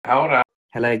Hold on.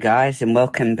 Hello, guys, and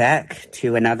welcome back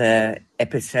to another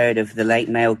episode of the Late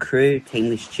Mail Crew,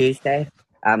 Teamless Tuesday.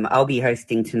 I'll be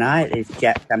hosting tonight as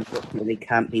Jack unfortunately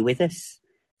can't be with us,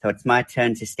 so it's my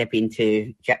turn to step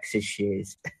into Jack's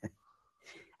shoes.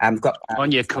 I've got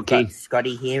on your cookie,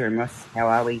 Scotty here, and Ross. How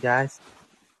are we, guys?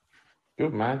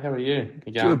 Good, mate. How are you?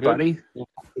 You going good, buddy? Not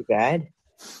too bad.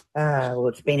 Well,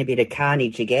 it's been a bit of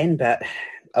carnage again, but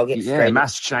I'll get straight. Yeah,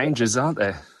 mass changes, aren't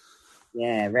there?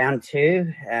 Yeah, round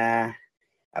two.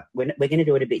 We're going to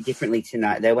do it a bit differently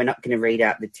tonight, though. We're not going to read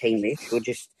out the team list. We'll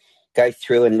just go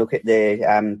through and look at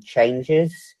the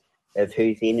changes of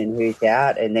who's in and who's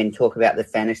out, and then talk about the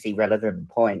fantasy relevant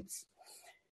points.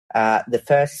 The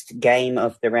first game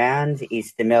of the round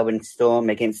is the Melbourne Storm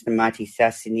against the mighty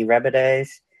South Sydney Rabbitohs.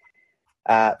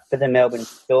 For the Melbourne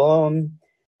Storm,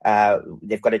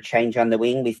 they've got a change on the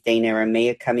wing with Dean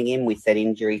Aramea coming in with that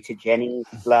injury to Jennings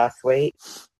last week.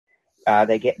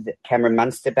 They get Cameron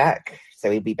Munster back, so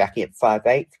he'll be back at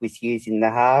 5'8" with Hughes in the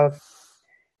half.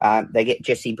 They get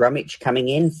Jesse Bromwich coming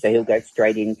in, so he'll go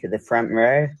straight into the front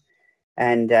row.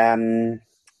 And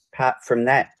apart from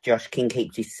that, Josh King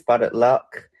keeps his spot at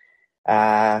lock.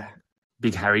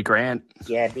 Big Harry Grant.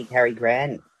 Yeah, big Harry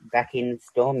Grant back in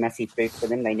Storm. Massive boost for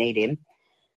them. They need him.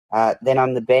 Then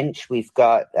on the bench, we've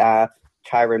got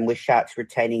Tyrone Wishart's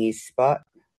retaining his spot.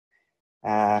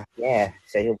 So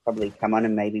he'll probably come on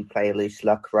and maybe play a loose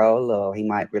lock role, or he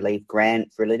might relieve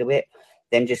Grant for a little bit.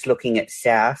 Then just looking at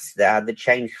South, the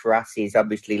change for us is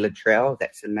obviously Latrell.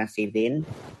 That's a massive in.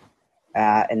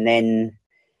 And then,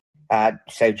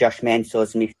 so Josh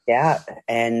Mansell's missed out.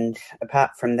 And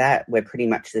apart from that, we're pretty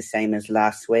much the same as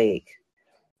last week.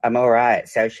 I'm all right.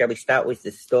 So shall we start with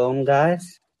the Storm,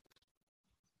 guys?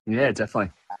 Yeah,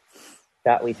 definitely.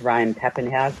 Start with Ryan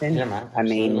Pappenhausen. Yeah, mate. I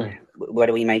mean, what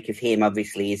do we make of him?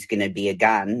 Obviously, he's going to be a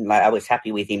gun. Like, I was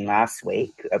happy with him last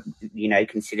week,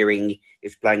 considering he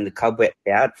was blowing the cobwebs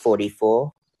out,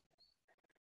 44.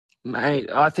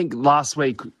 Mate, I think last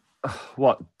week,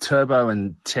 Turbo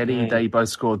and Teddy, they both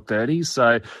scored 30.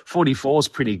 So 44 is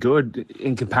pretty good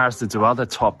in comparison to other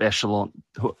top echelon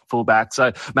fullbacks.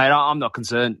 So, mate, I'm not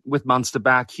concerned. With Munster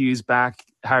back, Hughes back,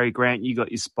 Harry Grant, you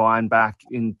got your spine back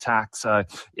intact. So,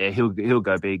 yeah, he'll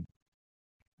go big.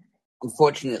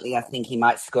 Unfortunately, I think he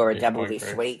might score a double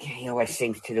this week. He always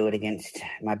seems to do it against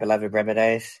my beloved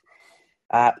Rabbitohs.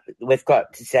 We've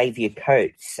got Xavier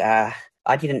Coates. I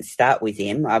didn't start with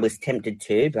him. I was tempted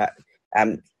to, but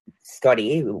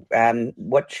Scotty,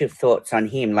 what's your thoughts on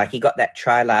him? Like, he got that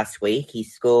try last week. He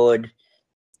scored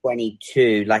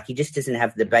 22. Like, he just doesn't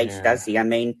have the base, does he? I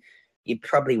mean, you're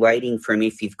probably waiting for him,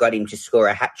 if you've got him, to score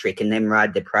a hat-trick and then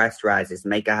ride the price rises,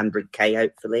 make 100K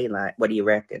hopefully. Like, what do you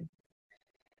reckon?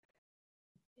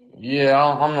 Yeah,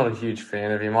 I'm not a huge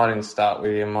fan of him. I didn't start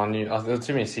with him. There were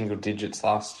too many single digits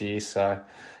last year, so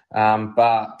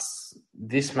but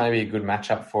this may be a good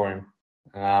matchup for him.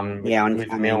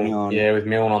 With Milne. Yeah, with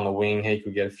Milne on the wing, he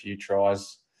could get a few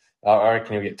tries. I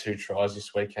reckon he'll get 2 tries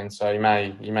this weekend, so you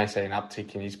may see an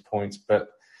uptick in his points. But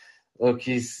look,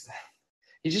 he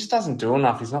just doesn't do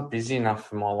enough. He's not busy enough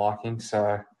for my liking,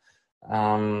 so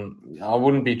I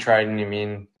wouldn't be trading him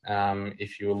in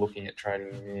if you were looking at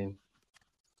trading him in.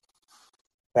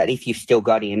 But if you've still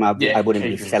got him, I wouldn't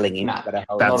be selling him. Nah,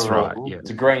 that's right. Yeah.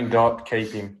 It's a green dot.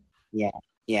 Keep him.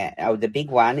 Yeah. Oh, the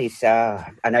big one is,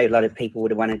 I know a lot of people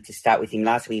would have wanted to start with him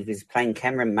last week. He was playing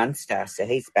Cameron Munster, so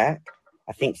he's back.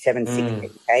 I think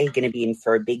 760K, going to be in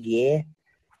for a big year.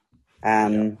 I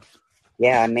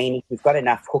mean, if you've got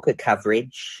enough hooker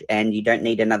coverage and you don't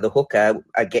need another hooker,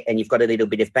 and you've got a little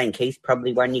bit of bank, he's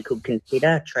probably one you could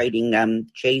consider trading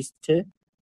Cheese to.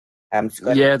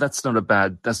 Yeah, that's not a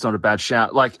bad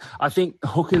shout. Like, I think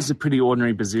hooker's a pretty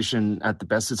ordinary position at the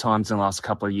best of times in the last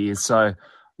couple of years. So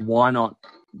why not,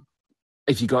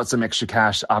 if you got some extra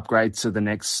cash, upgrade to the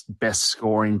next best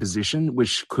scoring position,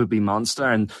 which could be Munster.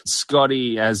 And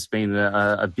Scotty has been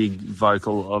a big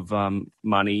vocal of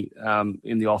money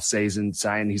in the off season,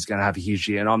 saying he's going to have a huge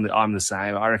year, and I'm the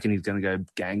same. I reckon he's going to go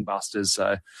gangbusters.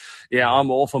 So yeah, I'm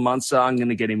all for Munster. I'm going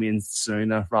to get him in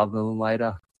sooner rather than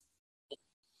later.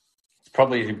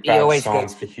 Probably bad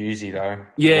signs for Hughesy, though.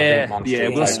 Yeah,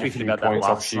 we were speaking about that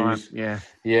last time.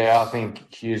 Yeah, I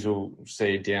think Hughes will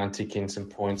see a downtick in some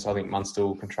points. I think Munster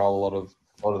will control a lot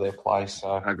of their play. So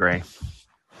I agree.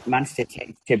 Munster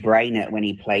tends to brain it when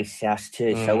he plays South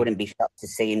too, so I wouldn't be shocked to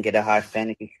see him get a high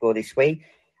fantasy score this week.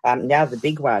 Now the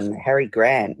big one, Harry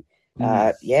Grant.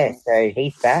 So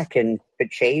he's back and for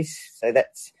Cheese, so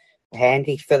that's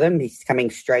handy for them. He's coming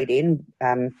straight in.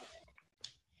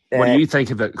 What do you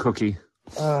think of it, Cookie?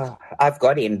 I've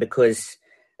got him because,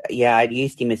 I'd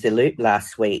used him as a loop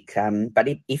last week. But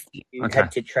if you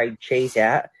had to trade Cheese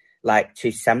out, like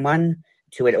to someone,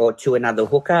 to it or to another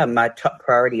hooker, my top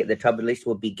priority at the top of the list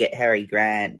would be get Harry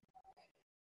Grant.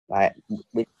 Like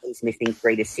he's missing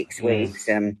 3 to 6 weeks.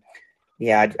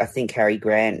 I think Harry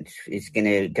Grant is going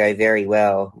to go very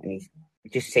well, and he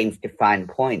just seems to find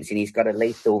points, and he's got a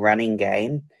lethal running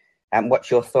game. What's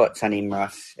your thoughts on him,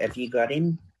 Ross? Have you got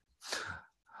him?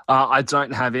 I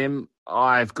don't have him.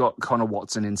 I've got Connor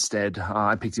Watson instead.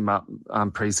 I picked him up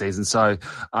pre-season. So,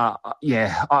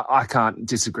 I can't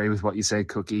disagree with what you said,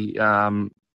 Cookie.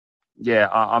 I'm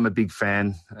a big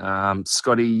fan.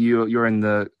 Scotty, you're in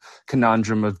the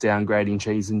conundrum of downgrading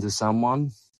Cheese into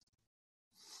someone.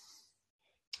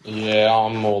 Yeah,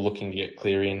 I'm more looking to get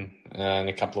Cleary in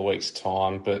a couple of weeks'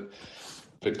 time, but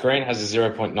Green has a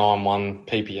 0.91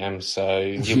 ppm, so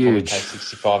he'll probably take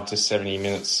 65 to 70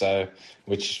 minutes, so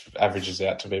which averages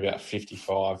out to be about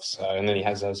 55. So, and then he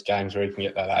has those games where he can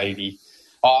get that 80.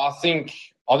 I think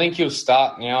he'll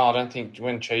start now. I don't think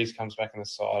when Cheese comes back in the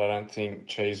side, I don't think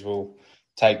Cheese will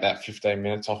take that 15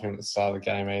 minutes off him at the start of the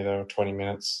game either, or 20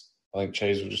 minutes. I think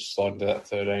Cheese will just slide into that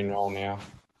 13 role now.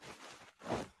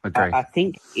 Okay. I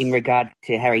think in regard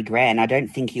to Harry Grant, I don't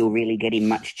think you'll really get him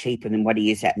much cheaper than what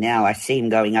he is at now. I see him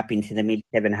going up into the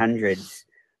mid-700s,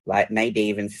 like maybe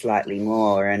even slightly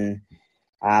more. And,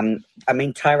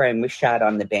 Tyrone Wishart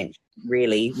on the bench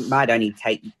really might only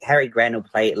take – Harry Grant will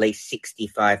play at least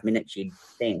 65 minutes, you'd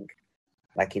think,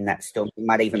 like in that storm. He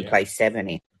might even play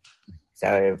 70.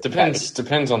 So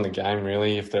Depends on the game,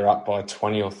 really. If they're up by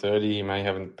 20 or 30, you may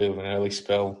have a bit of an early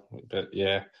spell. But,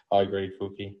 yeah, I agree,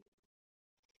 Cookie.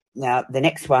 Now, the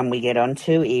next one we get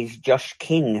onto is Josh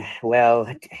King.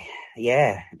 Well,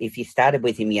 yeah, if you started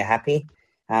with him, you're happy.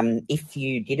 If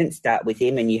you didn't start with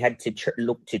him and you had to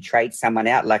look to trade someone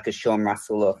out, like a Sean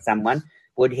Russell or someone,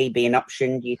 would he be an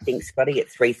option, do you think, Scotty, at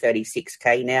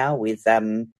 $336K now with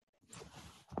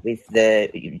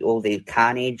all the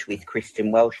carnage with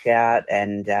Christian Welsh out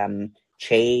and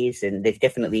Cheese, and there's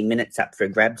definitely minutes up for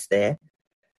grabs there.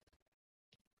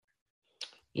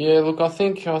 Yeah, look, I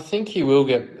think he will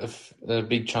get a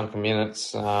big chunk of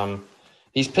minutes.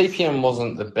 His PPM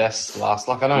wasn't the best last.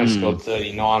 Like, I know he scored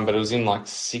 39, but it was in like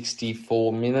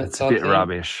 64 minutes. It's a bit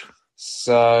rubbish.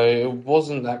 So it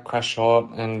wasn't that crash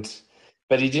hot,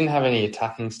 but he didn't have any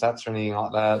attacking stats or anything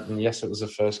like that. And yes, it was the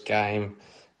first game,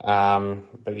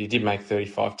 but he did make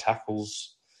 35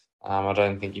 tackles. I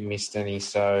don't think he missed any.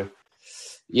 So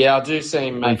yeah, I do see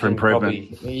him making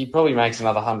he probably makes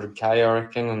another 100K, I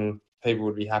reckon, and people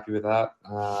would be happy with that.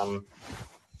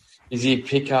 Is he a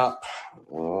pickup?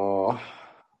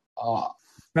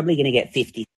 Probably going to get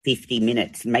 50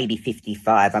 minutes, maybe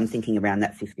 55. I'm thinking around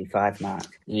that 55 mark.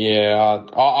 Yeah,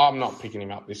 I'm not picking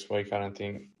him up this week, I don't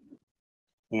think.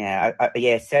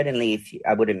 Yeah, certainly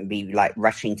I wouldn't be like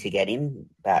rushing to get him,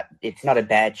 but it's not a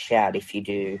bad shout if you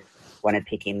do want to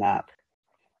pick him up.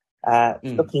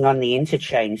 Looking on the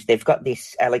interchange, they've got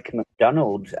this Alec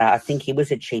McDonald. I think he was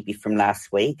a cheapie from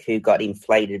last week who got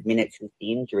inflated minutes with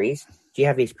the injuries. Do you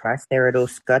have his price there at all,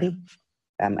 Scotty?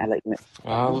 Alec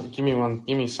McDonald. Give me one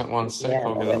sec.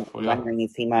 I'll get that for you. Wondering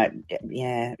if he might.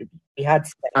 Yeah, be hard to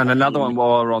say. And another one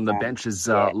while we're on the bench is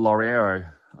Laureiro.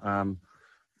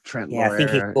 Trent Laureiro. I think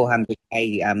he's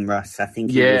 400K, Ross. I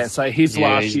think. So his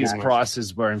last year's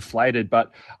prices were inflated,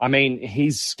 but I mean,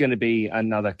 he's going to be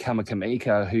another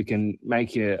Kamakamika who can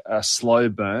make you a slow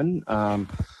burn,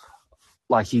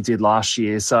 like he did last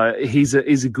year. So he's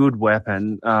a good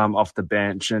weapon off the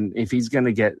bench, and if he's going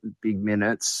to get big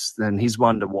minutes, then he's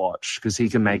one to watch because he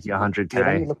can make you 100K. Yeah,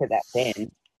 when you look at that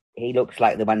bench, he looks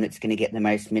like the one that's going to get the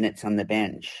most minutes on the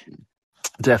bench.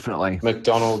 Definitely,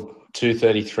 McDonald.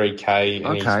 233K,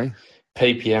 and his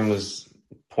PPM was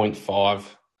 0.5,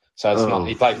 so it's not.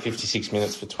 He played 56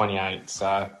 minutes for 28,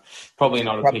 so probably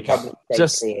not a pickup.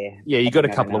 You got a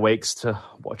couple of weeks to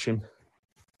watch him.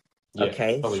 Yeah,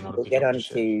 okay, we'll get on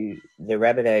to the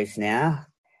Rabbitohs now.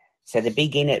 So the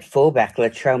big in at fullback,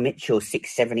 Latrell Mitchell,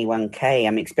 671K.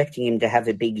 I'm expecting him to have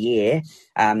a big year.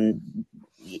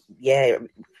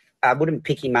 I wouldn't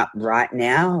pick him up right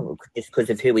now just because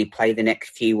of who we play the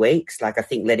next few weeks. Like, I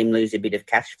think let him lose a bit of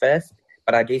cash first.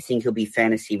 But I do think he'll be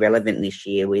fantasy relevant this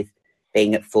year with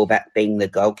being at fullback, being the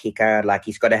goal kicker. Like,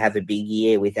 he's got to have a big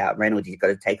year without Reynolds. He's got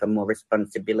to take on more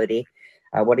responsibility.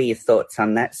 What are your thoughts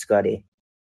on that, Scotty?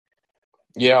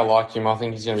 Yeah, I like him. I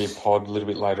think he's going to be a pod a little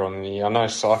bit later on in the year. I know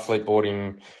Cyfleet brought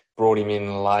him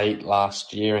in late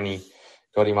last year, and he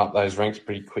got him up those ranks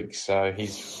pretty quick. So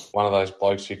he's one of those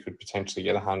blokes who could potentially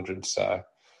get 100. So,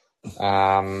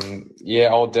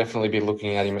 I'll definitely be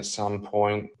looking at him at some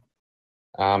point,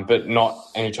 but not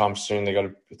anytime soon. They've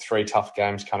got 3 tough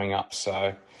games coming up.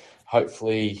 So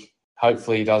hopefully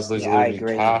he does lose a little bit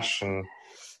of cash. And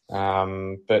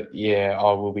But yeah,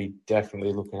 I will be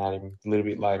definitely looking at him a little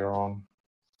bit later on.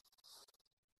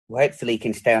 Well, hopefully he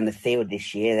can stay on the field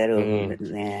this year.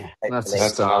 That's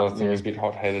another thing. He's a bit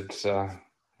hot-headed, so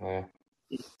yeah.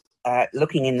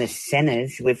 Looking in the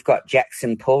centres, we've got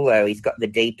Jackson Paulo. He's got the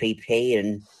DPP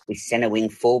and with centre wing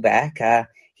fullback.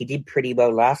 He did pretty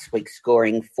well last week,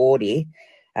 scoring 40.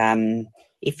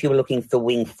 If you were looking for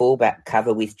wing fullback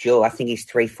cover with Joe, I think he's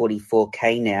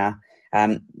 344k now.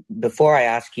 Before I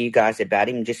ask you guys about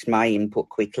him, just my input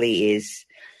quickly is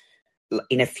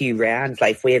in a few rounds,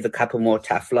 like if we have a couple more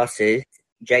tough losses,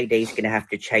 JD's going to have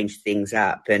to change things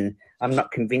up. And I'm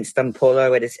not convinced on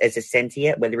Paulo as a centre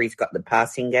yet, whether he's got the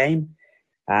passing game.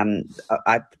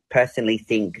 I personally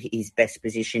think his best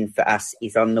position for us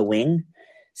is on the wing.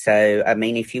 So, I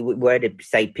mean, if you were to,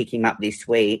 say, pick him up this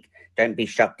week, don't be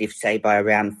shocked if, say, by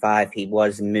round 5 he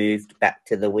was moved back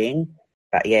to the wing.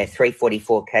 But, yeah,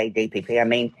 344k DPP. I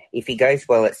mean, if he goes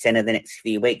well at centre the next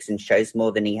few weeks and shows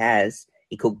more than he has,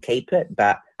 he could keep it,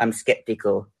 but I'm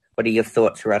sceptical. What are your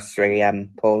thoughts, Ross,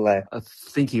 Paulo? I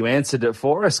think you answered it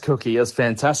for us, Cookie. That's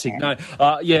fantastic. Yeah.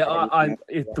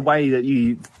 The way that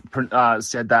you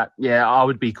said that, I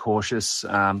would be cautious.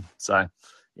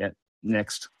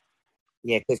 Next.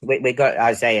 Yeah, because we got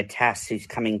Isaiah Tass, who's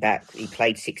coming back. He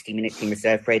played 60 minutes in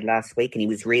reserve grade last week, and he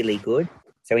was really good.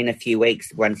 So in a few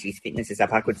weeks, once his fitness is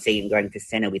up, I could see him going to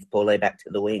centre with Paulo back to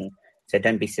the wing. So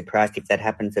don't be surprised if that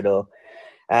happens at all.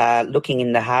 Looking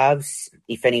in the halves,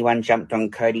 if anyone jumped on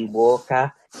Cody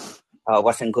Walker,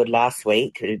 wasn't good last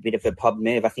week. A bit of a pub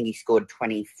move. I think he scored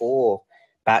 24.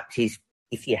 But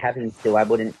if you have him still, I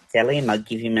wouldn't sell him. I'd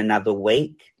give him another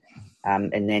week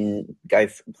and then go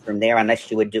from there,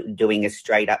 unless you were doing a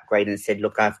straight upgrade and said,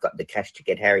 look, I've got the cash to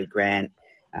get Harry Grant,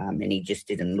 and he just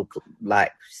didn't look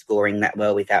like scoring that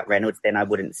well without Reynolds, then I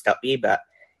wouldn't stop you. But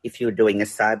if you were doing a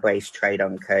sideways trade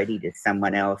on Cody to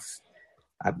someone else,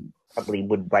 I probably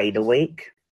would wait a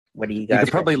week. What do you guys? You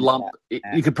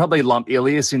could probably lump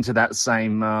Ilias into that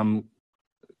same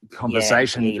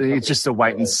conversation. It's just a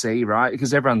wait and see, right?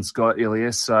 Because everyone's got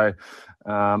Ilias, so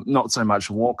not so much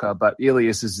Walker, but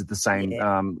Ilias is the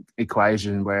same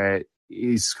equation where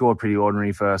he scored pretty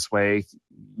ordinary first week.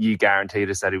 You guaranteed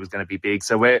us that he was going to be big,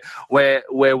 so we're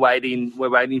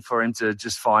waiting for him to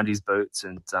just find his boots,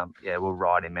 and we'll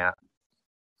ride him out.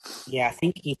 Yeah, I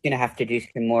think he's going to have to do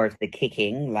some more of the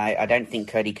kicking. Like, I don't think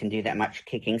Cody can do that much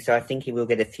kicking, so I think he will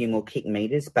get a few more kick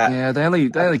meters. But yeah, they only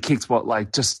kicked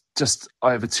just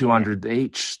over 200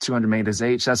 each, 200 meters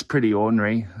each. That's pretty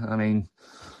ordinary. I mean,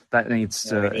 that needs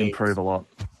to improve a lot.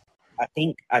 I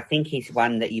think he's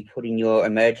one that you put in your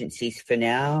emergencies for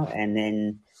now, and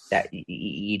then that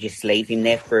you just leave him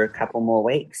there for a couple more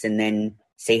weeks, and then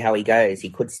see how he goes. He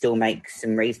could still make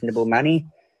some reasonable money.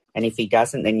 And if he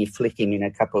doesn't, then you flick him in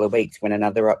a couple of weeks when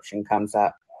another option comes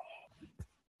up.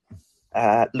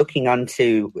 Looking on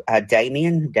to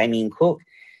Damien Cook.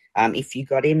 If you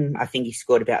got him, I think he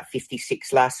scored about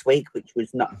 56 last week, which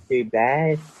was not too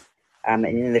bad. And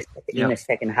in the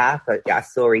second half, I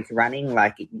saw his running,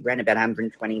 like he ran about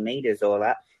 120 metres all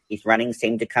up. His running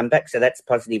seemed to come back. So that's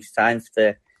positive signs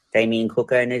for Damien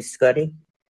Cook owners, Scotty.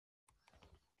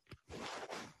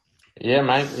 Yeah,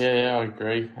 mate. Yeah, I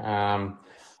agree.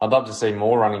 I'd love to see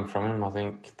more running from him. I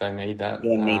think they need that.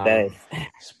 Yeah, me both.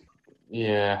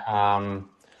 Yeah.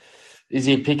 Is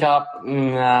he a pickup?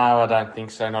 No, I don't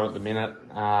think so. Not at the minute.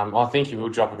 I think he will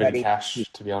drop a bit of cash,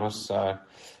 to be honest. So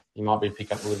he might be a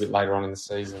pickup a little bit later on in the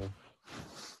season.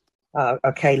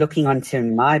 Okay, looking on to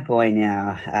my boy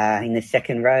now in the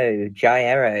second row, Jai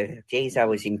Arrow. Geez, I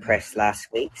was impressed last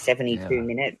week. 72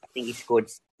 minutes. I think he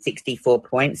scored 64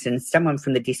 points. And someone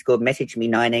from the Discord messaged me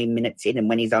 19 minutes in and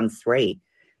when he's on 3.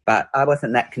 But I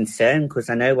wasn't that concerned because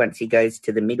I know once he goes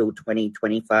to the middle 20,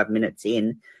 25 minutes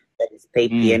in, that his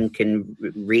PPM can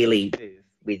really move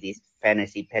with his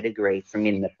fantasy pedigree from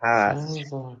in the past.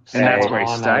 And that's where he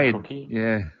stayed.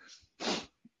 Yeah.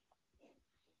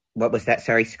 What was that?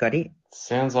 Sorry, Scotty?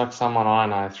 Sounds like someone I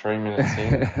know 3 minutes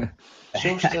in.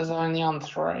 Schuster's only on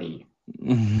 3.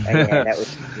 Yeah, that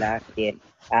was last year.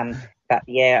 But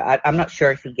yeah, I'm not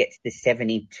sure if he gets the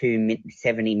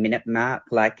 70-minute mark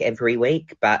like every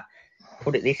week, but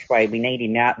put it this way, we need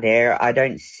him out there. I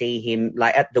don't see him,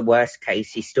 like at the worst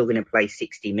case, he's still going to play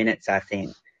 60 minutes, I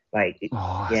think. I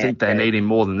think they need him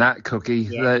more than that, Cookie.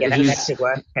 That's the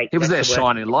worst case. He was their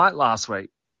shining light last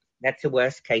week. That's a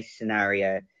worst case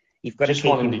scenario. You've got just to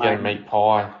keep want him to go meat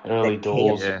pie early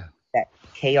doors. That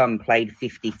Keon played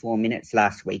 54 minutes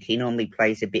last week. He normally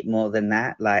plays a bit more than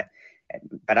that.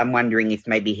 But I'm wondering if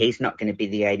maybe he's not going to be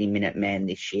the 80-minute man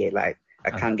this year. I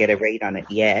can't get a read on it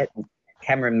yet.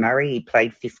 Cameron Murray, he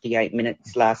played 58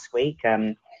 minutes last week.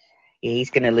 he's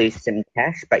going to lose some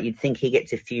cash, but you'd think he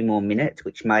gets a few more minutes,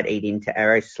 which might eat into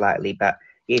Arrow slightly. But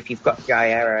if you've got Jai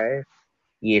Arrow,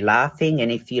 you're laughing.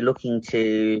 And if you're looking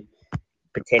to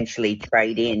potentially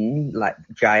trade in like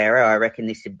Jai Arrow, I reckon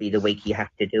this would be the week you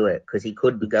have to do it, because he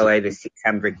could go over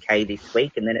 600k this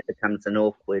week, and then it becomes an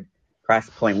awkward price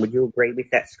point. Would you agree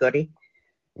with that, Scotty?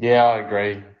 Yeah, I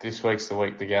agree. This week's the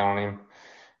week to get on him.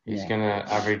 He's going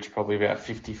to average probably about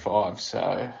 55.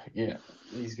 So, yeah,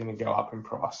 he's going to go up in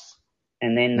price.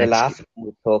 And then the last one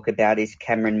we'll talk about is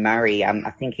Cameron Murray.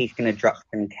 I think he's going to drop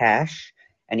some cash,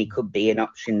 and he could be an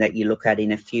option that you look at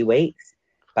in a few weeks.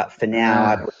 But for now,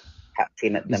 I'd catch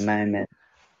him at the moment.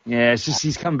 Yeah, it's just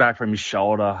he's come back from his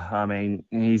shoulder. I mean,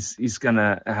 he's going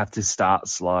to have to start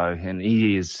slow, and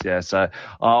he is. Yeah, so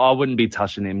I wouldn't be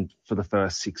touching him for the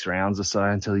first 6 rounds or so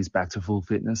until he's back to full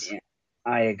fitness. Yeah,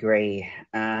 I agree.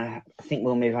 I think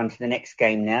we'll move on to the next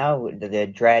game now, the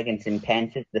Dragons and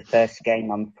Panthers, the first game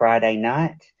on Friday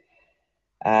night.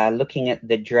 Looking at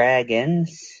the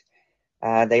Dragons,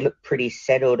 they look pretty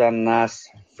settled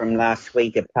from last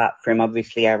week, apart from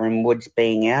obviously Aaron Woods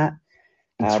being out.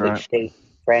 That's right. Which sees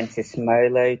Francis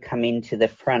Molo come into the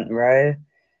front row,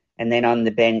 and then on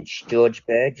the bench, George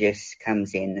Burgess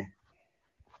comes in.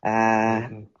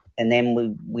 And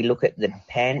then we look at the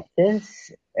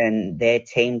Panthers and their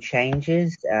team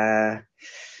changes. I'm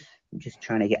just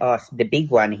trying to get... the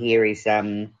big one here is...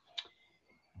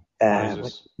 what's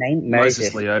his name?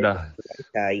 Moses Leota.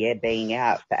 Being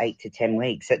out for 8 to 10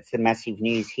 weeks. That's the massive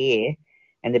news here.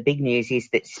 And the big news is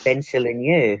that Spencer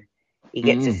Lemieux, he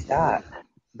gets a start.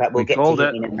 But we'll get to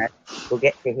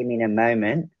him in a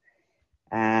moment.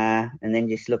 And then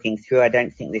just looking through, I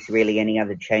don't think there's really any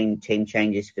other team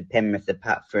changes for Penrith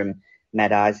apart from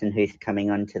Matt Eisenhuth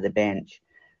coming onto the bench.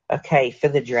 Okay, for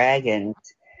the Dragons,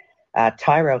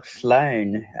 Tyrell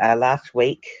Sloan. Last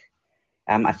week,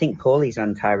 I think Paulie's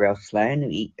on Tyrell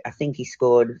Sloan. I think he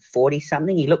scored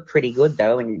 40-something. He looked pretty good,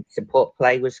 though, and support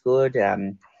play was good.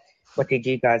 What did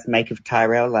you guys make of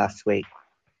Tyrell last week?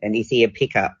 And is he a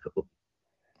pickup?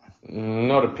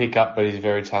 Not a pickup, but he's a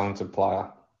very talented player.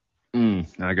 I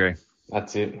agree.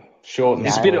 That's it. Short.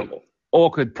 He's a bit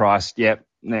awkward priced. Yep.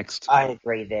 Next. I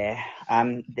agree there.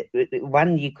 The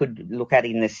one you could look at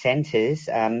in the centres,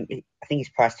 I think he's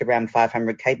priced around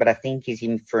 500k, but I think he's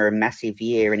in for a massive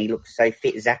year and he looks so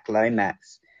fit. Zach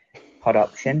Lomax, hot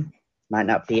option. Might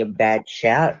not be a bad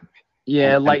shout.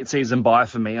 Yeah, late season buy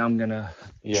for me. I'm going to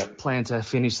plan to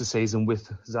finish the season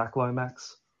with Zach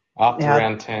Lomax. Up to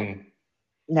round 10.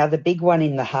 Now, the big one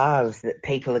in the halves that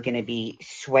people are going to be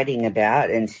sweating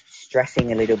about and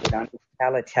stressing a little bit on is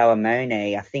Tala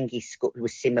Taumone. I think he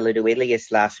was similar to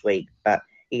Ilias last week, but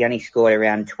he only scored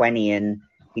around 20 and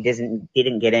he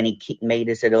didn't get any kick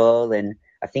meters at all, and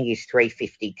I think he's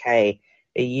 350k.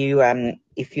 Are you,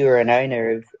 if you're an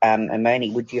owner of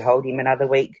Amoni, would you hold him another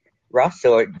week, Ross,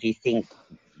 or do you think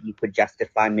you could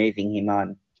justify moving him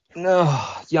on? No,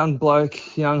 young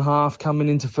bloke, young half coming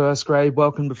into first grade.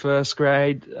 Welcome to first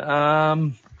grade.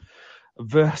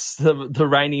 Versus the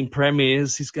reigning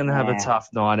premiers, he's going to have a tough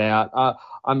night out.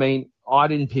 I mean, I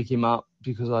didn't pick him up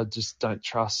because I just don't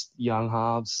trust young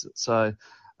halves. So,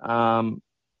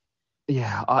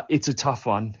 it's a tough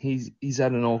one. He's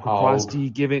at an awkward price. Do you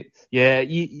give it? Yeah,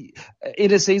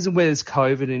 in a season where there's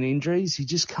COVID and injuries, you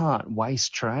just can't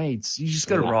waste trades. You just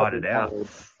got to ride it out.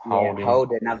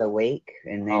 Hold another week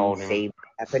and then see what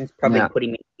happens. Probably put him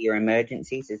into your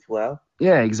emergencies as well.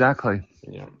 Yeah, exactly.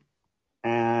 Yeah.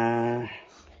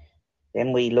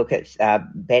 Then we look at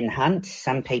Ben Hunt.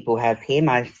 Some people have him.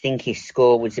 I think his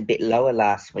score was a bit lower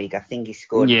last week. I think he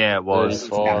scored... Yeah, it was.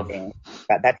 Something.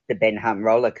 But that's the Ben Hunt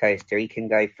roller coaster. He can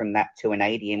go from that to an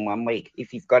 80 in 1 week.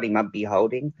 If you've got him, I'd be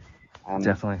holding.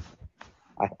 Definitely.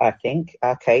 I think.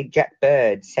 Okay, Jack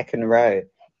Bird, second row.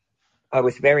 I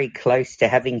was very close to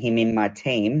having him in my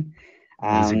team.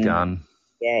 He's a gun.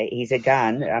 Yeah, he's a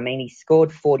gun. I mean, he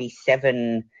scored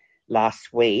 47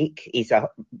 last week.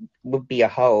 Would be a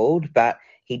hold, but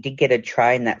he did get a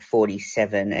try in that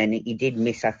 47, and he did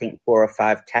miss, I think, 4 or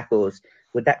 5 tackles.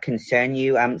 Would that concern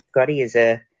you, Scotty, as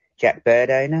a Jack Bird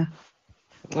owner?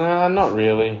 Not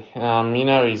really.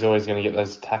 He's always going to get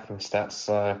those attacking stats,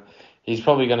 so he's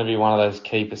probably going to be one of those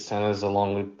keeper centres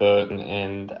along with Burton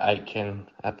and Aitken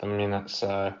at the minute.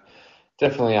 So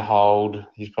definitely a hold.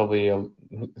 He's probably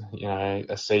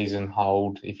a season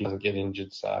hold if he doesn't get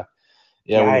injured. So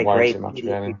I wouldn't worry too much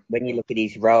about him. When you look at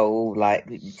his role, like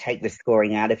take the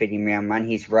scoring out of it in round 1,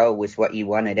 his role was what you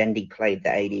wanted, and he played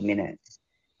the 80 minutes,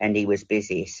 and he was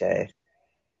busy. So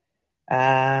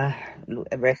the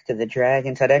rest of the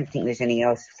Dragons, I don't think there's anything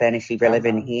else fantasy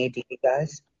relevant here. Do you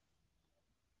guys?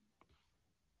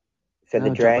 for the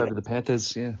Dragons. Jump over the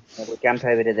Panthers, yeah. We'll jump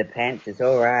over to the Panthers.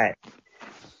 All right.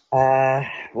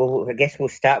 Well, I guess we'll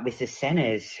start with the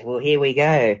centres. Well, here we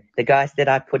go. The guys that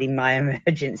I put in my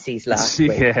emergencies last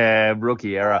week. Yeah,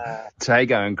 rookie error.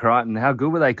 Tago and Crichton. How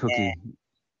good were they, Cookie? Yeah.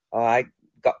 I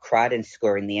got Crichton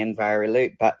scoring the end via a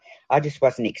loop, but I just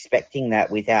wasn't expecting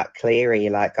that without Cleary.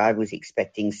 Like, I was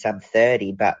expecting sub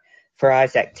 30, but for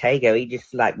Isaac Tago, he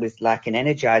just was like an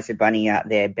Energizer bunny out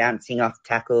there, bouncing off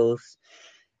tackles.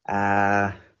 He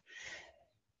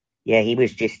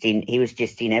was just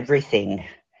in everything.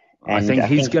 And I think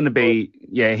he's going to be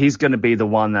the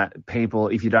one that people,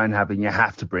 if you don't have him, you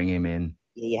have to bring him in.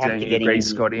 You have to get him in.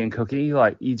 Scotty and Cookie,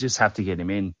 like, you just have to get him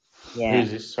in. Yeah.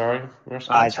 Who's this? Sorry,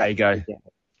 Tago.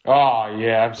 Oh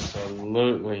yeah,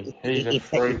 absolutely.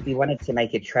 If you wanted to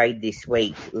make a trade this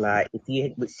week, like if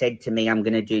you had said to me, "I'm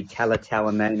going to do Talatau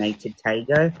Amone to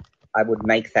Tago," I would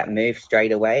make that move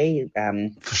straight away.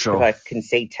 For sure. I can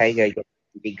see Tago get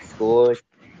big scores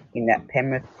in that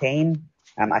Penrith team.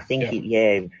 I think,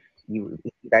 if you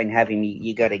don't have him,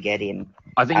 you got to get him.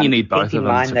 I think you need both of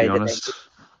them, to be honest.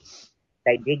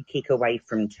 They did kick away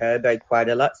from Turbo quite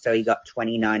a lot, so he got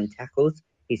 29 tackles.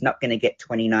 He's not going to get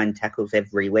 29 tackles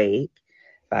every week,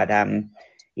 but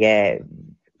you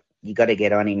got to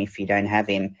get on him if you don't have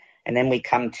him. And then we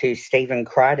come to Stephen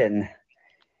Crichton.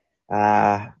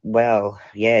 Goal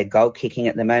kicking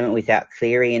at the moment without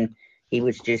Cleary, and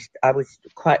I was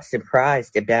quite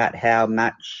surprised about how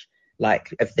much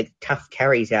of the tough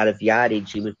carries out of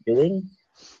yardage he was doing.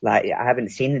 Like, I haven't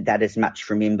seen that as much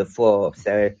from him before.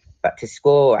 So, but to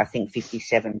score, I think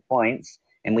 57 points,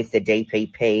 and with the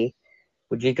DPP,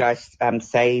 would you guys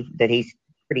say that he's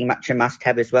pretty much a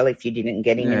must-have as well if you didn't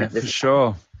get him in at the for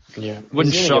sure. Yeah,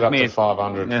 wouldn't shock me if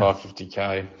 500,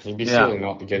 550k. He'd be silly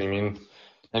not to get him in.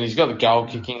 And he's got the goal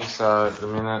kicking, so at the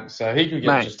minute, so he could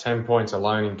get just 10 points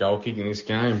alone in goal kicking this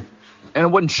game. And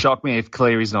it wouldn't shock me if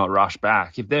Cleary's not rushed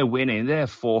back. If they're winning, they're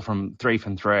 3 from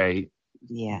 3.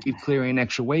 Yeah. Give Cleary an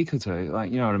extra week or two.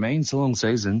 Like, you know what I mean? It's a long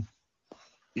season.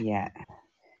 Yeah.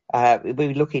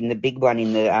 We look in the big one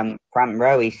in the front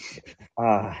row is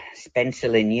Spencer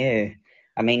Leniu.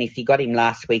 I mean, if you got him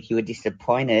last week, you were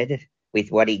disappointed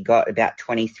with what he got, about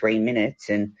 23 minutes.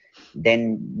 And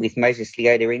then with Moses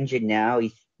Leota injured now,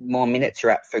 more minutes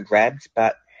are up for grabs.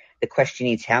 But the question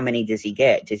is, how many does he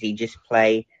get? Does he just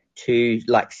play 2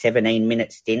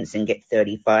 17-minute stints and get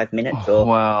 35 minutes, or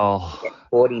get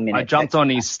 40 minutes? I jumped on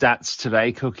his stats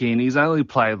today, Cookie, and he's only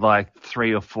played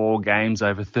 3 or 4 games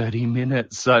over 30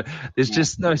 minutes. So there's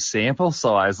just no sample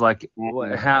size.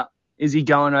 How is he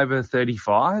going over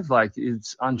 35?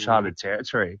 It's uncharted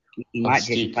territory. He might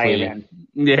just play around.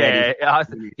 Yeah,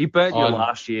 he burnt you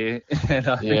last year, and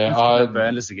I think he's going to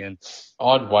burn us again.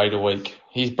 I'd wait a week.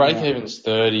 His break-even's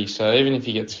 30, so even if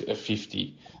he gets a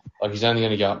 50, he's only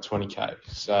going to go up 20k.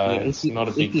 So it's not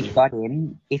a big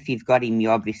deal. If you've got him,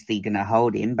 you're obviously going to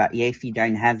hold him. But if you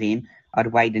don't have him, I'd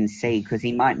wait and see, because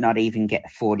he might not even get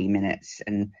 40 minutes.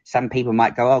 And some people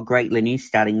might go, "Oh, great, Lenieu's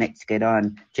starting, let's get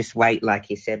on." Just wait, like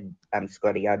you said,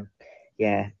 Scotty. I'd,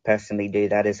 personally do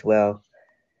that as well.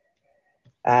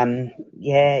 In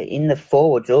the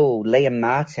forwards, Liam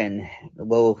Martin.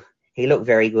 Well, he looked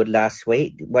very good last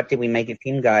week. What did we make of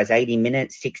him, guys? 80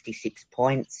 minutes, 66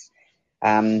 points.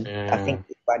 I think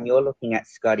the one you're looking at,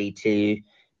 Scotty, to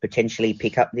potentially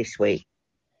pick up this week.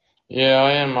 Yeah,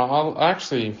 I am. I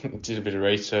actually did a bit of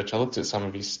research. I looked at some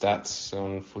of his stats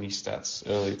on Footy Stats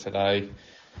earlier today.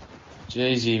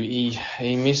 Jeez,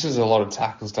 he misses a lot of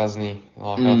tackles, doesn't he?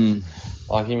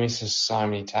 He misses so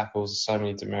many tackles, so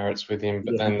many demerits with him.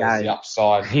 But then there's the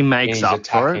upside. He makes up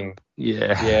for it.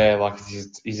 Yeah,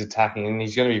 he's attacking, and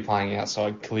he's going to be playing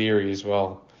outside Cleary as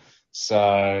well.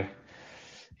 So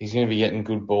he's going to be getting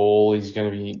good ball. He's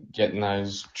going to be getting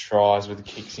those tries with the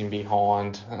kicks in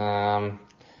behind.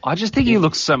 I just think he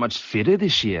looks so much fitter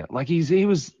this year.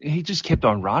 He just kept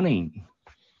on running.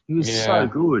 He was so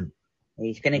good.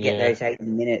 He's going to get those 80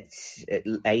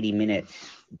 minutes,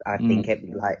 I think,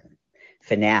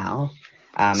 for now.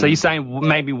 So you're saying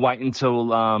maybe wait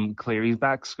until Cleary's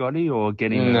back, Scotty, or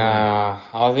get him? Nah,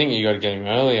 I think you got to get him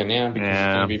earlier now, because he's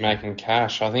going to be making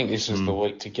cash. I think this is the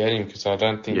week to get him, because I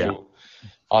don't think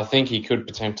I think he could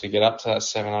potentially get up to that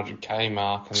 700k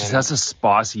mark. And that's a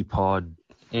spicy pod.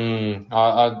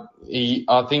 I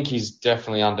think he's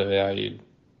definitely undervalued.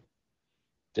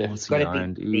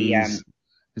 Definitely.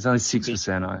 He's only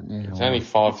 6%. It's only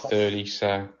 530,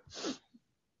 so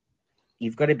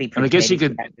you've got to be prepared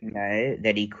to know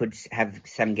that he could have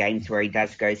some games where he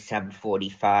does go sub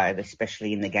 45,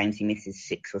 especially in the games he misses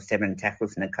 6 or 7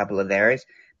 tackles and a couple of errors.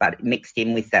 But mixed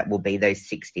in with that will be those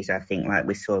 60s, I think, like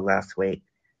we saw last week.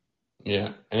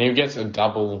 Yeah, and he gets a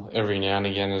double every now and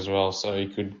again as well, so he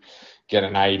could get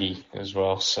an 80 as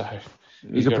well. So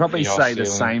you could probably say the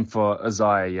same for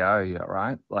Isaiah Yeo,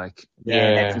 right? Like,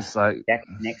 that's the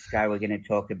next guy we're going to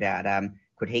talk about.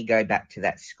 Could he go back to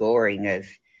that scoring of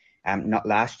not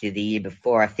last year, the year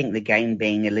before? I think the game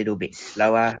being a little bit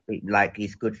slower,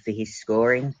 is good for his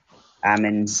scoring.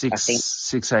 And I think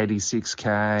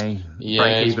 686K,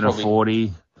 break even of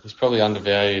 40. He's probably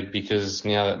undervalued because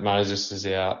now that Moses is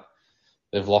out,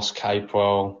 they've lost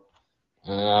Capewell.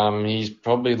 He's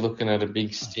probably looking at a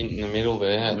big stint in the middle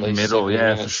there. At least 70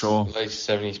 minutes, for sure. At least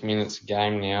 70 minutes a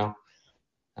game now.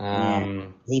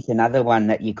 He's another one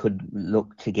that you could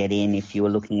look to get in if you were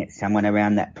looking at someone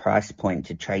around that price point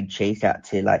to trade Chiefs out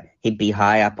to. Like, he'd be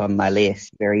high up on my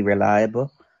list. Very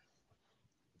reliable.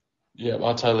 Yeah,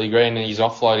 I totally agree. And his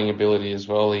offloading ability as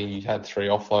well. He had 3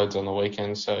 offloads on the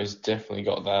weekend, so he's definitely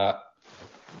got that.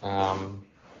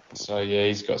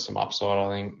 He's got some upside, I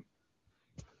think.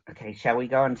 Okay, shall we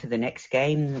go on to the next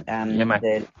game?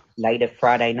 The later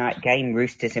Friday night game,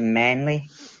 Roosters and Manly.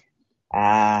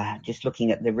 Just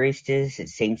looking at the Roosters, it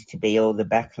seems to be all the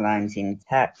backlines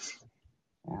intact.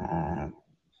 Second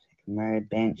row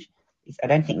bench. I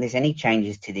don't think there's any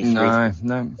changes to this. No.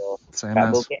 Same but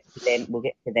as. We'll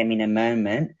get to them in a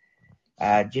moment.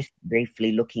 Just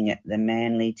briefly looking at the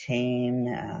Manly team.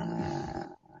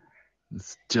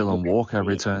 Dylan Walker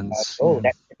returns.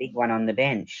 That's the big one on the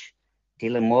bench.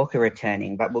 Dylan Walker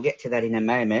returning, but we'll get to that in a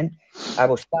moment. I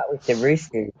will start with the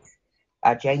Roosters.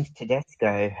 James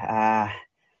Tedesco.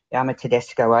 I'm a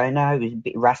Tedesco owner. He was a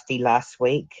bit rusty last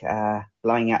week,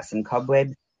 blowing out some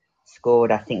cobwebs.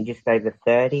 Scored, I think, just over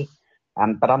 30.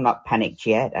 But I'm not panicked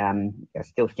yet. I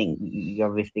still think you're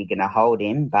obviously going to hold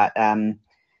him. But,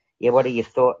 what are your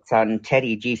thoughts on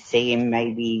Teddy? Do you see him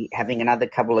maybe having another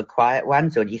couple of quiet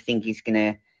ones, or do you think he's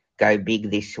going to go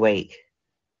big this week?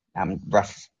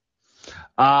 Russ?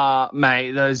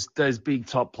 Mate, those big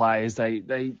top players,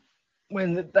 they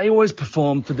always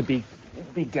perform for the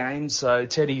big games. So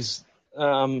Teddy's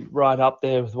right up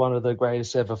there with one of the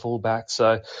greatest ever fullbacks.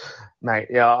 So,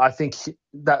 mate, I think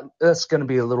that's going to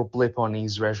be a little blip on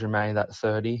his resume, that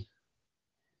 30.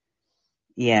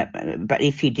 Yeah, but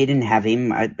if you didn't have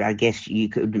him, I guess you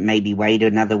could maybe wait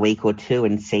another week or two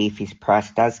and see if his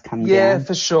price does come down. Yeah,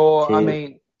 for sure. I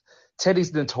mean,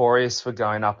 Teddy's notorious for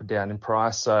going up and down in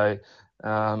price, so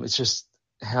it's just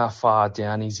how far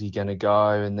down is he going to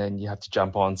go, and then you have to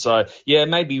jump on. So,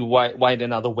 maybe wait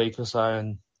another week or so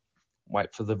and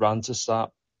wait for the run to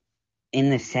start. In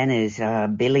the centres,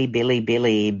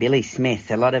 Billy Smith.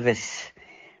 A lot of us,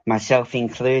 myself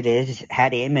included,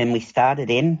 had him and we started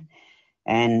him.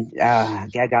 And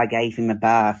Gagai gave him a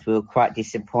bath. We were quite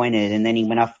disappointed. And then he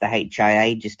went off the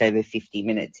HIA just over 50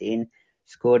 minutes in,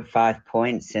 scored 5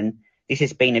 points. And this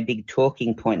has been a big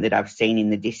talking point that I've seen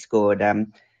in the Discord. A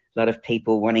lot of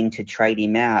people wanting to trade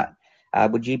him out.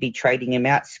 Would you be trading him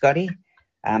out, Scotty?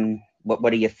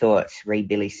 What are your thoughts, re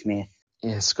Billy Smith?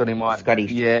 Yeah, Scotty might.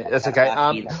 Yeah, that's okay.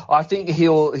 I think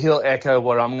he'll echo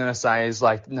what I'm going to say is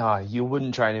like, no, you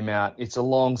wouldn't trade him out. It's a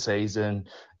long season.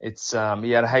 It's he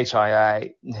had a HIA.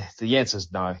 The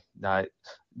answer's no.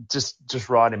 Just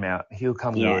ride him out. He'll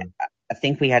come good. I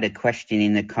think we had a question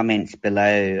in the comments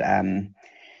below.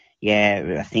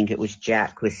 I think it was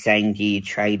Jack was saying, do you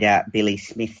trade out Billy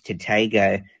Smith to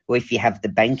Tago? Well, if you have the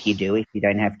bank, you do. If you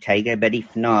don't have Tago, but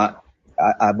if not,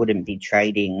 I wouldn't be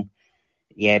trading.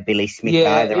 Billy Smith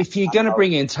either. If you're going to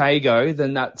bring in Tago,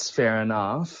 then that's fair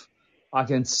enough. I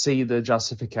can see the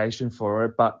justification for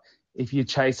it, but if you're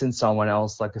chasing someone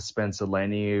else like a Spencer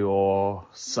Lenny or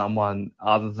someone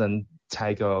other than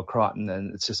Tago or Crichton,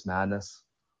 then it's just madness.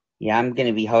 Yeah, I'm going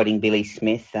to be holding Billy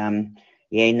Smith.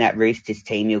 In that Roosters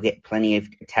team, you'll get plenty of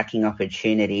attacking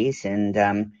opportunities,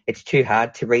 and it's too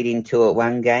hard to read into it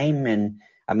one game. And,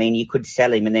 I mean, you could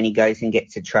sell him, and then he goes and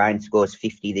gets a try and scores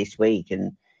 50 this week,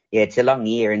 and it's a long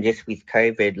year, and just with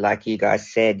COVID, like you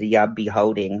guys said, I'd be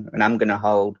holding, and I'm going to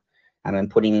hold, and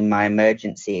put him in my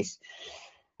emergencies.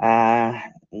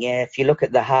 If you look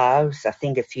at the halves, I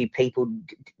think a few people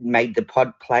made the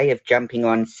pod play of jumping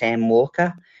on Sam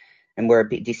Walker, and were a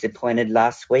bit disappointed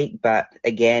last week. But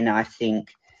again, I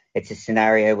think it's a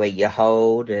scenario where you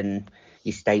hold and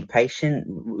you stay patient.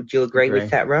 Would you agree with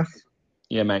that, Ross?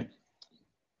 Yeah, mate.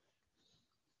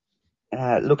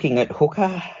 Looking at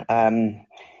hooker,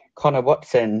 Connor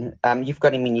Watson, you've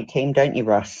got him in your team, don't you,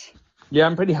 Ross? Yeah,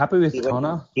 I'm pretty happy with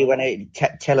Connor. Do you want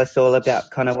to tell us all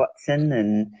about Connor Watson?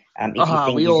 And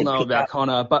we all know about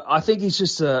Connor, but I think he's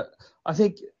just I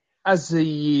think as the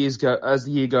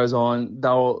year goes on,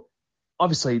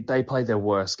 they play their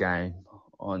worst game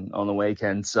on the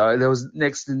weekend. So there was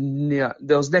next to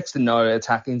no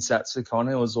attacking stats for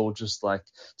Connor. It was all just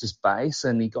base,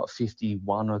 and he got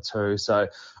 51 or 2. So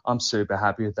I'm super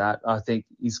happy with that. I think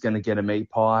he's going to get a meat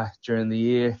pie during the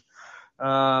year.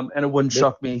 And it wouldn't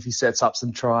shock me if he sets up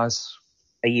some tries.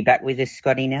 Are you back with us,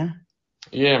 Scotty, now?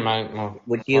 Yeah, mate.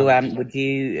 Would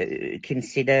you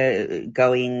consider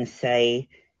going, say,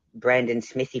 Brandon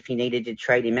Smith if you needed to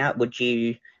trade him out? Would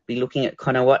you be looking at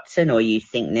Connor Watson, or you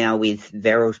think now with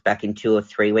Verrills back in 2 or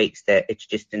 3 weeks that it's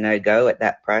just a no-go at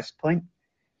that price point?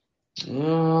 It's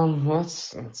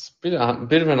a bit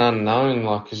of an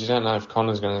unknown, because you don't know if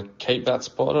Connor's going to keep that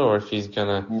spot or if he's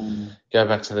going to go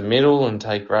back to the middle and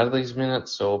take Radley's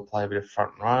minutes or play a bit of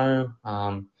front row.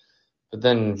 But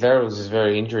then Verrills is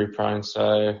very injury prone,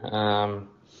 so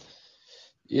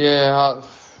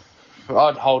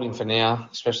I'd hold him for now,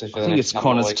 especially for the next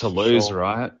couple of weeks. I think it's Connor's to lose,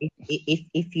 right?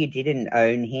 If you didn't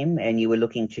own him and you were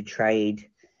looking to trade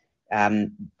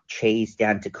Cheese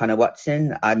down to Connor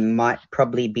Watson, I might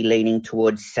probably be leaning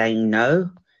towards saying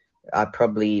no. I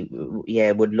probably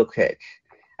would look at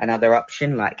another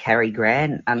option like Harry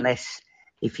Grant, unless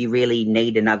if you really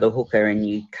need another hooker and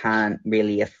you can't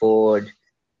really afford,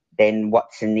 then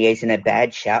Watson isn't a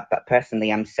bad shout. But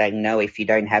personally, I'm saying no. If you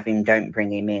don't have him, don't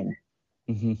bring him in.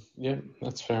 Mm-hmm. Yeah,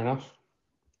 that's fair enough.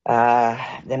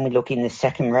 Then we look in the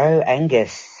second row.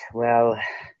 Angus. Well,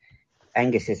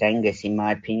 Angus is Angus, in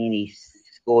my opinion. He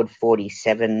scored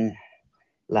 47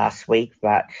 last week,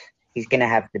 but he's going to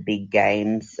have the big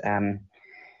games.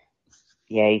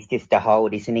 He's just a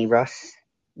hold, isn't he, Ross?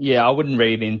 Yeah, I wouldn't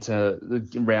read into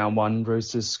the round one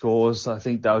Roosters scores. I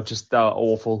think they were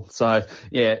awful. So,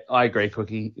 yeah, I agree,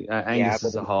 Cookie. Angus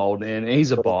is a hold, and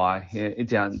he's a buy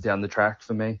down the track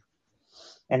for me.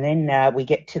 And then we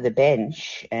get to the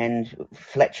bench, and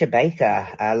Fletcher Baker.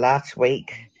 Last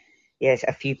week, yes,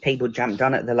 a few people jumped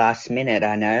on at the last minute,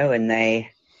 I know, and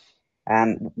they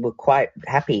were quite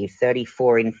happy,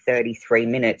 34 in 33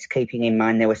 minutes, keeping in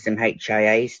mind there were some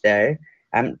HIAs, though.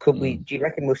 Do you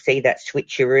reckon we'll see that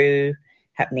switcheroo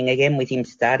happening again with him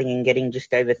starting and getting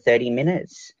just over 30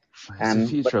 minutes? He's the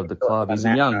future of the club. He's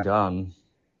a young gun.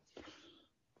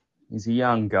 He's a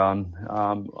young gun.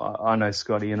 I know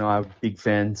Scotty and I are big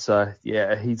fans, so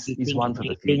yeah, he's one for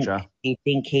the future. Do you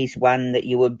think he's one that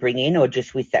you would bring in, or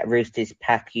just with that Roosters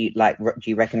pack, do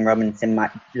you reckon Robinson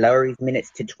might lower his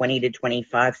minutes to 20 to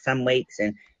 25 some weeks?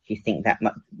 And do you think that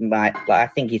might I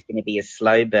think he's going to be a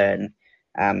slow burn.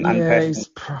 He's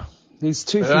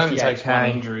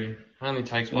 258k. Only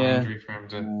takes one injury for him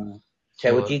to.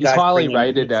 So would you guys?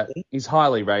 He's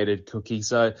highly rated, Cookie.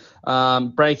 So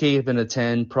break even at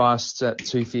 10, priced at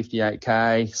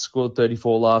 258k. Scored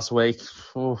 34 last week.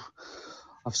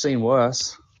 I've seen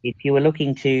worse. If you were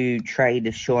looking to trade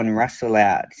Sean Russell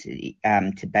out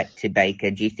to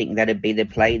Baker, do you think that'd be the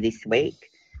play this week?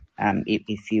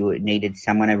 If you needed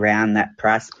someone around that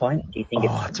price point, do you think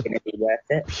it's going to be worth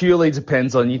it? Purely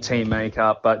depends on your team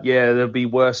makeup, but yeah, there'll be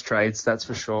worse trades, that's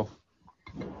for sure.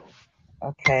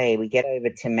 Okay, we get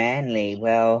over to Manly.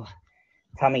 Well,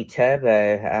 Tommy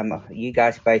Turbo, you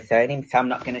guys both own him, so I'm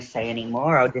not going to say any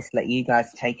more. I'll just let you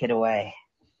guys take it away.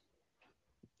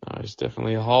 He's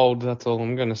definitely a hold, that's all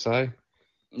I'm going to say.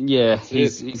 Yeah,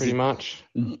 he's pretty much.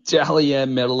 Dally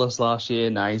medalist last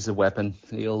year. No, he's a weapon.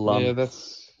 He'll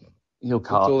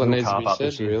carve all that needs to be up said,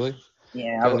 this year. really.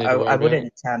 Yeah, I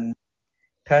wouldn't.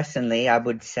 Personally, I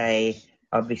would say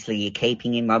obviously you're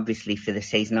keeping him obviously for the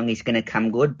season long. He's going to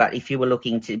come good, but if you were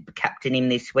looking to captain him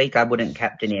this week, I wouldn't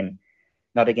captain him.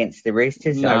 Not against the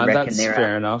Roosters. No, I reckon that's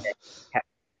fair enough.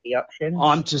 The options.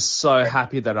 I'm just so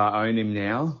happy that I own him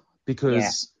now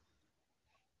because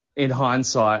in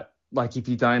hindsight, if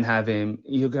you don't have him,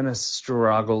 you're going to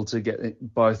struggle to get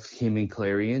both him and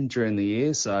Cleary in during the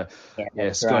year. So,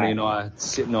 Scotty and I are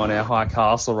sitting on our high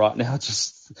castle right now,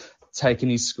 just taking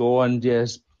his score and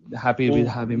just happy to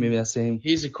have him in our team.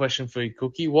 Here's a question for you,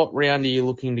 Cookie. What round are you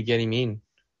looking to get him in?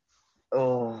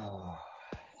 Oh,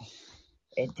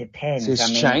 it depends. So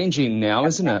it's changing now,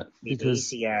 isn't it?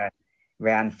 Because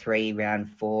round 3, round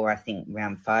 4, I think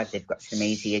round 5, they've got some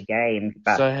easier games.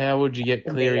 But so how would you get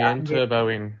Cleary and Turbo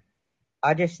in?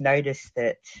 I just noticed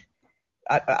that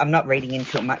I'm not reading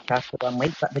into it much after 1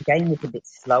 week, but the game was a bit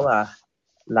slower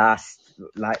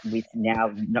with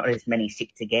now not as many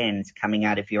 6 agains coming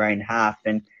out of your own half.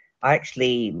 And I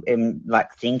actually am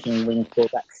thinking wing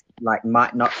fullbacks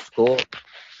might not score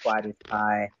quite as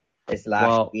high as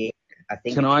last year. I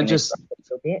think. Can I just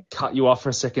cut you off for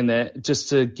a second there, just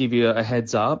to give you a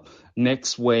heads up?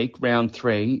 Next week, round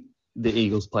 3, the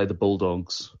Eagles play the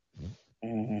Bulldogs.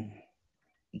 Mm-hmm.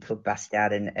 You could bust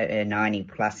out a 90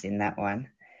 plus in that one.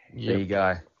 There you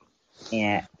go.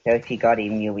 Yeah. So if you got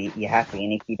him, you're happy,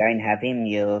 and if you don't have him,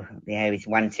 he's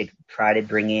one to try to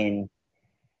bring in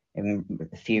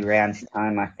a few rounds'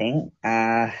 time, I think.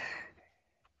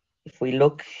 If we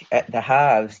look at the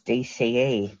halves,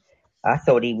 DCE, I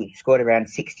thought he scored around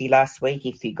 60 last week.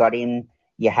 If you got him,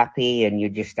 you're happy, and you're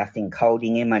just, I think,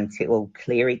 holding him until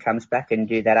Cleary comes back and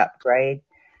do that upgrade.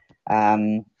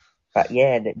 But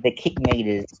yeah, the kick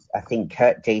meters, I think,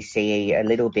 hurt DCE a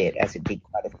little bit, as it did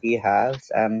quite a few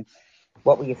halves.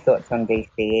 What were your thoughts on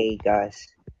DCE, guys?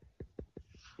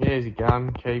 Yeah, he's a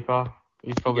gun keeper.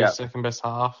 He's probably the second best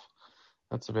half.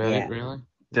 That's about it, really.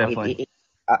 Definitely.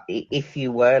 If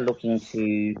you were looking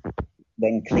to,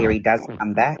 when Cleary does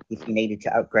come back, if you needed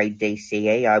to upgrade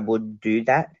DCE, I would do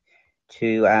that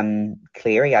to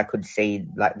Cleary. I could see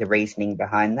like the reasoning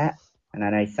behind that, and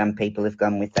I know some people have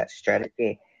gone with that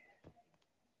strategy.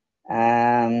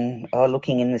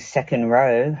 Looking in the second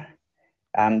row,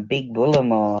 Big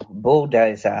Bullimore,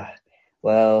 Bulldozer.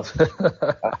 Well, I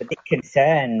was a bit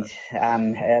concerned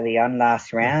early on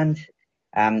last round,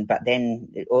 but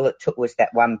then all it took was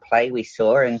that one play we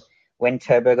saw, and when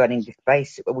Turbo got into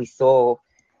space, we saw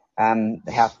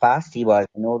how fast he was,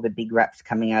 and all the big raps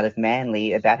coming out of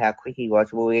Manly about how quick he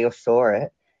was. Well, we all saw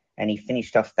it, and he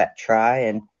finished off that try,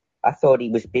 and I thought he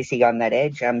was busy on that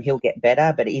edge. He'll get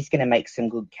better, but he's going to make some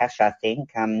good cash, I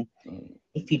think.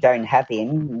 If you don't have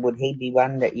him, would he be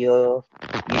one that you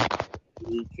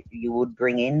would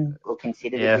bring in or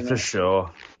consider? Yeah, for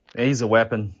sure. He's a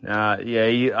weapon.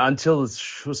 Until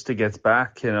Schuster gets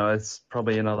back, it's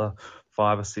probably another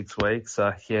 5 or 6 weeks.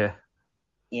 So yeah.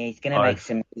 Yeah, he's going to make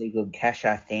some really good cash,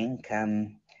 I think.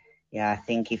 I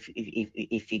think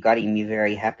if you got him, you're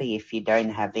very happy. If you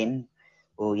don't have him,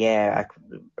 well, yeah,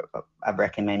 I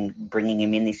recommend bringing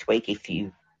him in this week if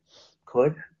you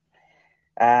could.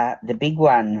 The big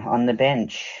one on the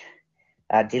bench,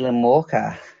 Dylan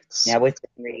Walker. Now, we've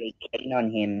been really keen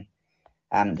on him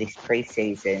this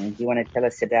preseason. Do you want to tell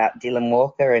us about Dylan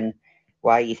Walker and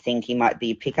why you think he might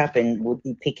be a pickup? And would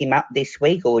you pick him up this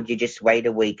week, or would you just wait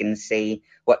a week and see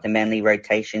what the Manly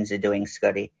rotations are doing,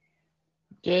 Scotty?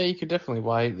 Yeah, you could definitely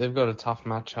wait. They've got a tough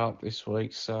matchup this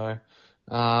week, so...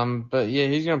 but yeah,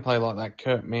 he's going to play like that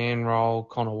Kurt Mann role,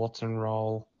 Connor Watson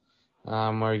role,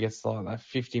 where he gets like that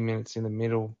 50 minutes in the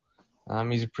middle.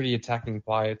 He's a pretty attacking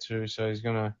player too, so he's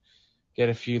going to get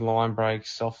a few line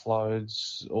breaks,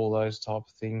 offloads, all those type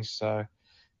of things. So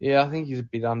yeah, I think he's a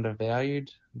bit undervalued.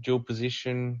 Dual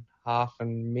position, half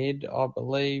and mid, I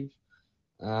believe.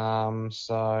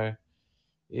 So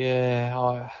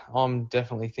yeah, I'm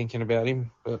definitely thinking about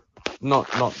him, but not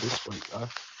this week though.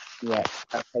 Yeah.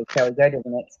 Okay, so we go to the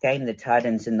next game, the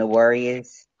Titans and the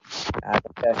Warriors. The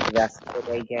first of our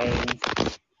Saturday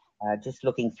games. Just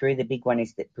looking through, the big one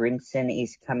is that Brimson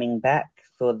is coming back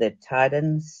for the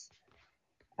Titans.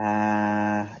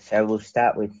 So we'll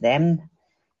start with them.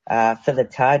 For the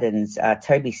Titans,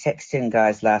 Toby Sexton,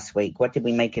 guys, last week. What did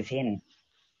we make of him?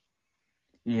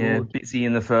 Yeah, busy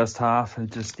in the first half,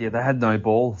 and just they had no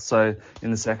ball. So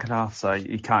in the second half, so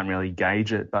you can't really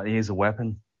gauge it. But he is a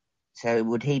weapon. So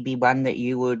would he be one that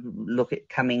you would look at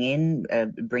coming in,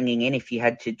 bringing in if you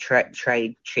had to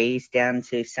trade Cheese down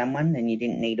to someone and you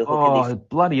didn't need a hooker? Oh,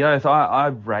 bloody oath. I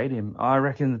rate him. I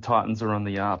reckon the Titans are on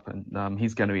the up, and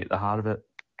he's going to be at the heart of it.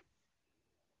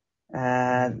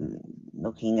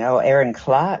 Aaron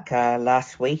Clark,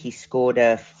 last week he scored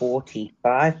a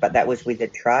 45, but that was with a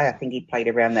try. I think he played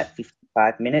around that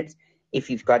 55 minutes. If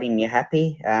you've got him, you're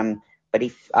happy. But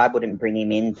if I wouldn't bring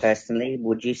him in personally,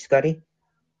 would you, Scotty?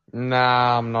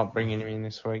 Nah, I'm not bringing him in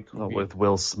this week. Not with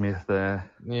Will Smith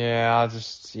there. Yeah,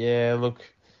 look,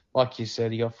 like you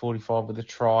said, he got 45 with a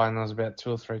try and there was about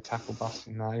 2 or 3 tackle busts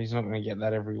in that. He's not going to get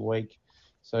that every week.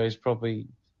 So he's probably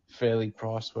fairly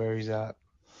priced where he's at.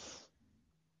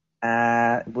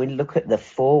 We look at the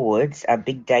forwards,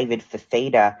 Big David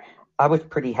Fafita. I was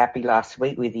pretty happy last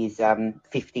week with his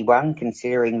 51,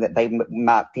 considering that they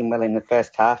marked him well in the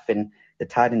first half and the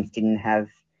Titans didn't have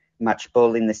much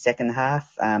ball in the second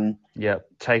half.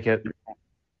 Take it.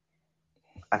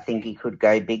 I think he could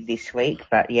go big this week,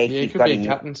 but yeah, he could be a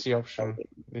captaincy option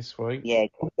this week. Yeah,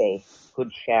 it could be.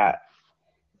 Good shout.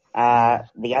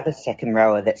 The other second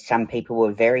rower that some people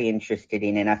were very interested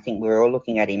in, and I think we're all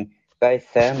looking at him, Bo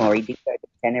Thermore. He did go to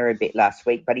centre a bit last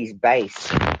week, but his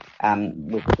base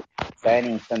was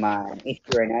concerning for mine. If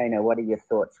you're an owner, what are your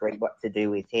thoughts, Reed? What to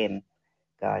do with him,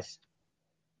 guys?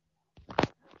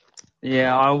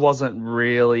 Yeah, I wasn't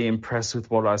really impressed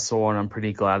with what I saw, and I'm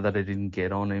pretty glad that I didn't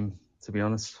get on him, to be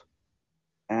honest.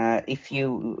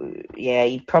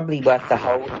 He'd probably worth the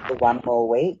hold for one more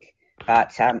week.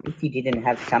 But if you didn't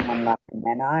have someone like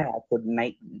Manai, I could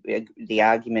make the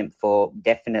argument for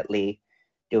definitely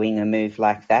doing a move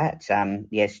like that,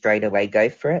 straight away go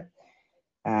for it.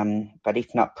 But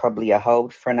if not, probably a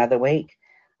hold for another week.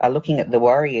 Looking at the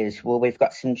Warriors, well, we've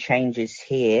got some changes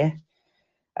here.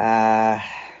 In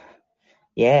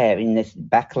the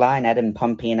back line, Adam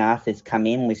Pompey and Arthur's come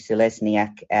in with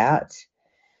Selesniak out.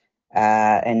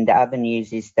 And the other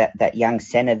news is that young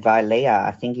Senna Vilea,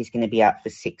 I think he's going to be out for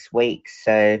 6 weeks.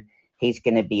 So he's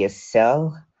going to be a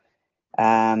sell.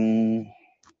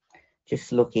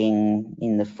 Just looking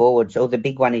in the forwards. The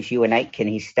big one is Ewan Aitken.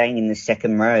 He's staying in the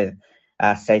second row.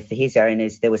 So for his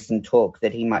owners, there was some talk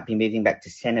that he might be moving back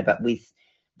to centre, but with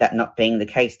that not being the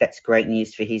case, that's great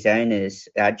news for his owners.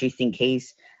 Do you think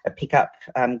he's a pickup,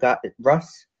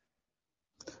 Ross?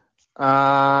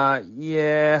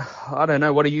 Yeah, I don't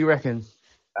know. What do you reckon?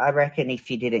 I reckon if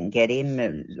you didn't get him,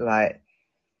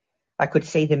 I could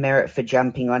see the merit for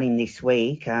jumping on him this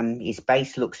week. His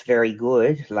base looks very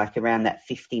good, like around that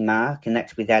 50 mark, and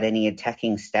that's without any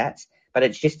attacking stats. But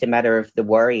it's just a matter of the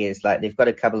Warriors. Like, they've got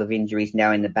a couple of injuries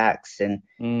now in the backs, and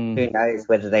who knows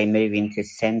whether they move into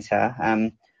centre.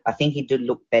 I think he did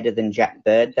look better than Jack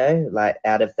Bird, though, like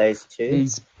out of those two.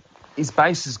 His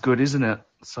base is good, isn't it?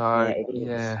 So,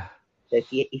 yeah. So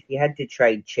if you had to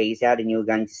trade Cheese out and you were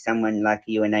going to someone like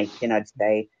you and Aitken, I'd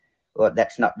say, well,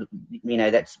 that's not,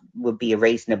 that would be a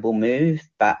reasonable move.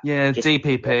 But yeah,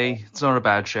 DPP, it's not a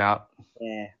bad shout.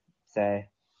 Yeah. So,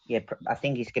 I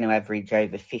think he's going to average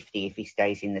over 50 if he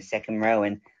stays in the second row.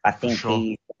 And I think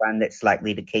he's the one that's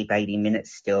likely to keep 80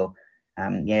 minutes still.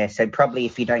 So probably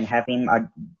if you don't have him, I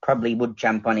probably would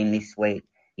jump on him this week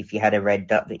if you had a red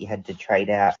dot that you had to trade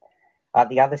out.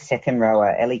 The other second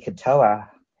rower, Eli Katoa,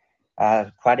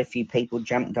 quite a few people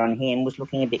jumped on him, was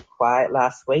looking a bit quiet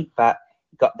last week, but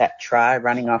got that try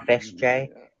running off SJ.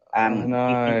 No.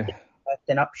 Do you think it's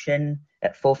an option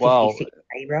at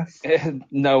 456 Russ?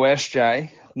 No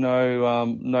SJ,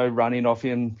 no running off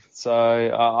him, so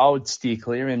I would steer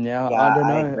clear him now. Yeah, I don't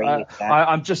know. I agree with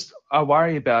that. I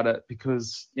worry about it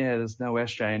because there's no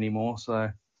SJ anymore. So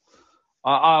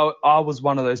I was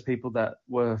one of those people that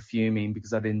were fuming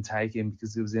because I didn't take him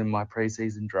because he was in my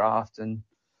preseason draft, and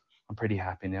I'm pretty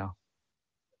happy now.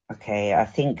 Okay, I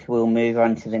think we'll move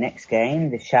on to the next game,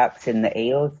 the Sharks and the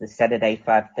Eels, the Saturday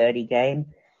 5:30 game.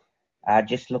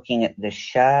 Just looking at the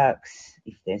Sharks,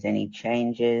 if there's any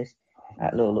changes.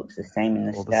 It all looks the same in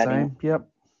the all starting. The same, yep.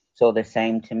 It's all the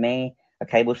same to me.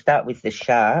 Okay, we'll start with the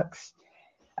Sharks.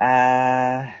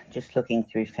 Just looking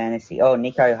through fantasy.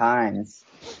 Nico Hines.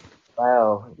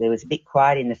 Well, there was a bit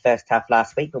quiet in the first half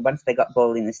last week, but once they got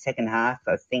ball in the second half,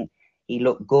 I think he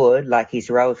looked good. Like, his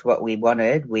role's what we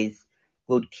wanted, with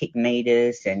good kick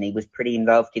meters, and he was pretty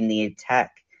involved in the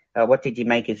attack. What did you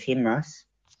make of him, Ross?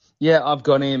 Yeah, I've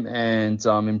got him, and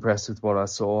I'm impressed with what I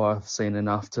saw. I've seen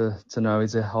enough to know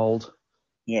he's a hold.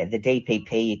 Yeah, the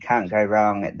DPP, you can't go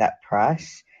wrong at that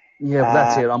price. Yeah, well,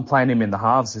 that's it. I'm playing him in the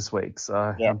halves this week, so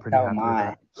I'm pretty happy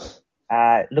with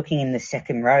that. Looking in the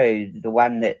second row, the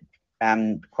one that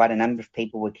quite a number of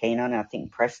people were keen on, I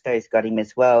think Presto's got him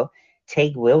as well,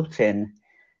 Teague Wilton.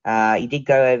 He did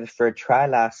go over for a try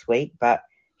last week, but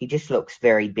he just looks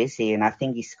very busy, and I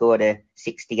think he scored a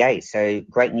 68, so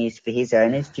great news for his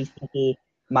owners. Do you think he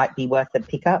might be worth a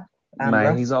pickup? Mate,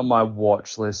 Ross? He's on my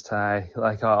watch list, hey.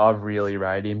 Like, I really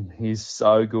rate him. He's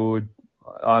so good.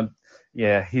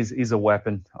 He's a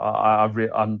weapon.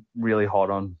 I'm really hot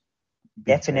on.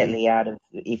 Definitely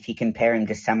if you compare him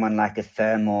to someone like a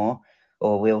Fermor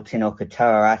or Wilton or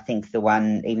Katoa, I think the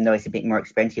one, even though it's a bit more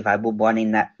expensive, I would want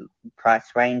in that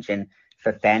price range, and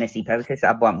for fantasy purposes,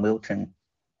 I'd want Wilton.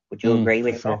 Would you agree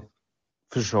with that?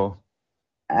 For sure.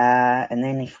 And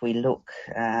then if we look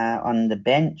on the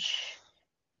bench,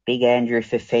 Big Andrew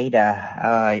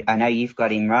Fafita. I know you've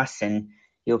got him, Russ, and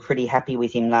you were pretty happy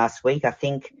with him last week. I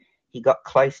think he got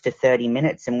close to 30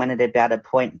 minutes and went at about a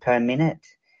point per minute.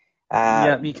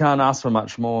 You can't ask for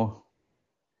much more.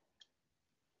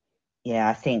 Yeah,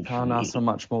 I think can't ask for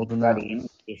much more than that.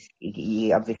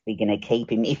 You're obviously going to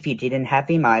keep him. If you didn't have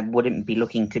him, I wouldn't be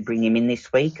looking to bring him in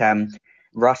this week.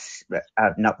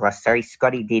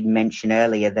 Scotty did mention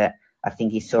earlier that I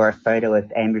think he saw a photo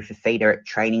of Andrew Fafita at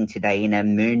training today in a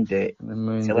moon boot.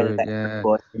 So whether that's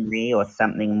precautionary or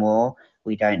something more,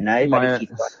 we don't know. But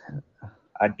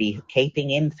I'd be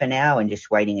keeping him for now and just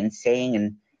waiting and seeing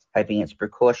and hoping it's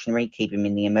precautionary, keep him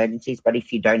in the emergencies. But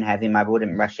if you don't have him, I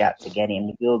wouldn't rush out to get him.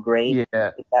 Would you agree?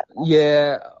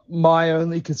 Yeah. My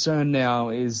only concern now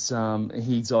is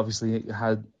he's obviously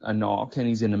had a knock and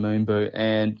he's in a moon boot,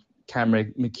 and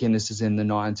Cameron McInnes is in the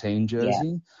 19 jersey.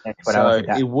 Yeah, that's what I was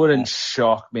about. It wouldn't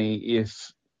shock me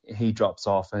if he drops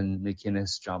off and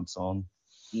McInnes jumps on.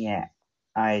 Yeah,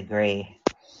 I agree.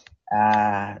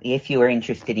 If you were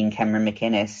interested in Cameron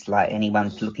McInnes, like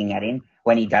anyone's looking at him,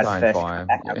 when he does Don't first buy come him.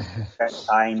 back, don't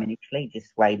buy him initially,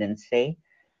 just wait and see.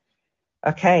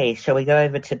 Okay, shall we go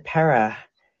over to Para?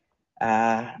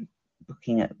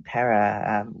 Looking at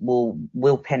Para, Will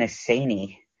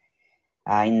Penasini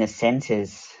in the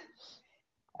centres.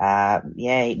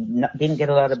 Didn't get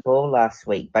a lot of ball last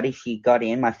week, but if you got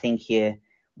him, I think he's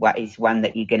one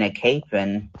that you're going to keep.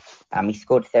 And he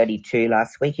scored 32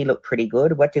 last week. He looked pretty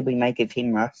good. What did we make of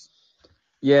him, Ross?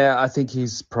 Yeah, I think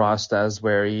he's priced as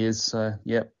where he is. So,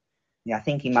 yep. Yeah, I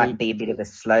think he might be a bit of a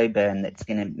slow burn that's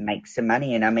going to make some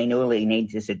money. And I mean, all he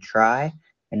needs is a try,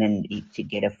 and then to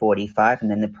get a 45, and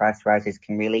then the price rises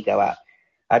can really go up.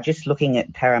 Just looking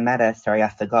at Parramatta, sorry, I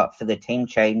forgot for the team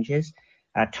changes.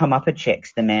 Tom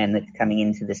Opacek's the man that's coming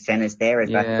into the centres there,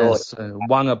 as I thought. So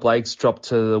Wanga Blake's dropped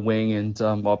to the wing and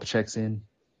Opacek's in.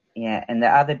 Yeah, and the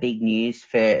other big news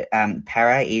for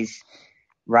Para is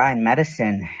Ryan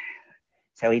Madison.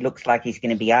 So he looks like he's going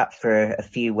to be up for a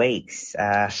few weeks.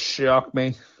 Shock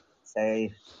me. So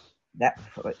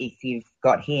if you've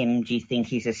got him, do you think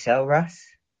he's a sell, Russ?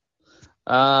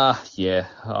 Yeah.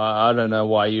 I don't know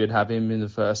why you would have him in the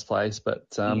first place, but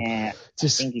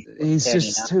he's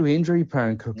just too injury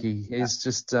prone, Cookie. He's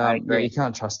just you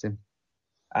can't trust him.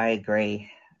 I agree.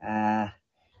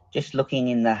 Just looking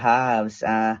in the halves,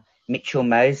 Mitchell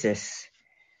Moses.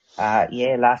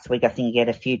 Last week I think he had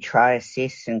a few try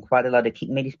assists and quite a lot of kick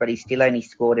meters, but he still only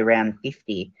scored around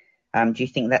 50. Do you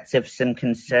think that's of some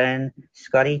concern,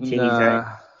 Scotty, to his own?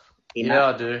 Yeah,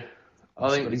 I do. I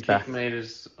think the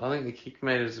kick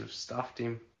meters have stuffed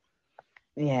him.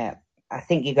 Yeah, I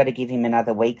think you've got to give him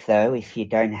another week though if you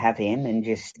don't have him and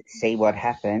just see what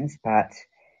happens. But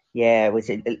yeah, it was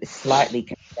a slightly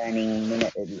concerning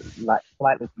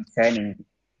slightly concerning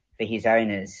for his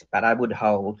owners. But I would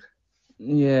hold.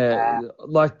 Yeah,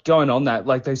 going on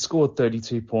that, they scored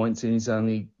 32 points and he's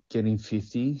only getting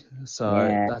 50,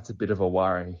 so that's a bit of a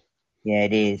worry. Yeah,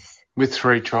 it is. With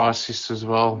 3 try assists as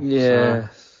well. Yeah.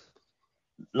 So.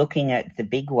 Looking at the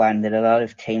big one that a lot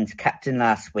of teams captained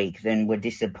last week, then were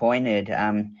disappointed.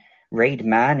 Reid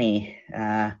Marnie,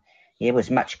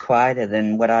 was much quieter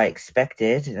than what I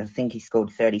expected. I think he scored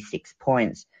 36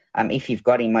 points. If you've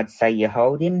got him, I'd say you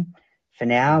hold him for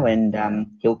now,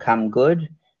 and he'll come good.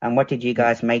 And what did you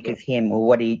guys make of him, or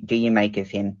what do you make of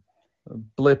him? A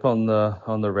blip on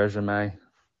the resume.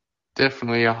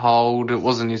 Definitely a hold. It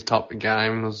wasn't his type of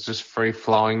game. It was just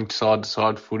free-flowing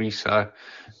side-to-side footy, so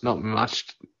not much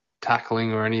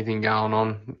tackling or anything going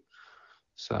on.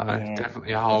 So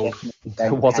definitely a hold.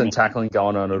 There wasn't tackling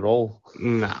going on at all.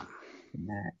 No.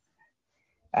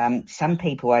 Some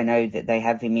people I know that they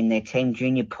have him in their team.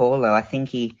 Junior Paulo, I think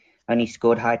he only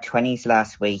scored high 20s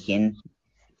last week in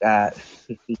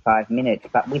 55 minutes,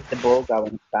 but with the ball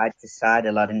going side to side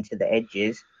a lot into the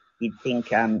edges, you'd think,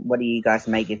 what do you guys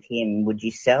make of him? Would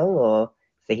you sell or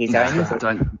for his owners?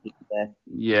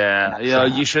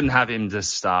 You shouldn't have him to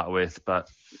start with, but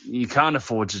you can't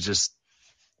afford to just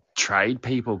trade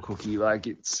people, Cookie.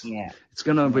 It's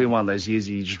going to be one of those years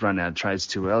you just run out of trades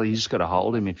too early. You just got to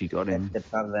hold him if you got him. That's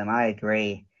the problem. I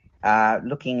agree.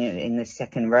 Looking in the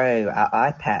second row,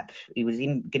 IPAP, he was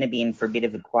going to be in for a bit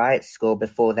of a quiet score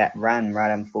before that run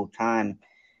right on full time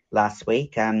last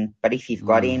week. But if you've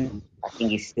got him, I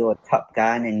think he's still a top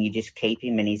gun and you just keep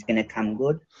him and he's going to come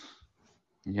good.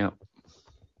 Yep.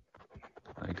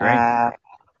 I agree.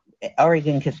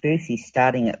 Oregon Kaufusi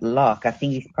starting at lock. I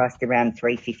think he's priced around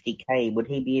 $350K. Would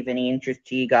he be of any interest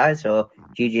to you guys, or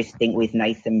do you just think with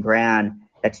Nathan Brown,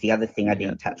 that's the other thing I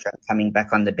didn't touch on, coming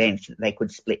back on the bench, that they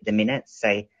could split the minutes,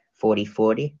 say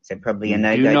 40-40? So probably a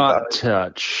no-go. Do not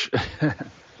touch.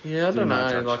 Yeah, I don't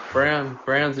know.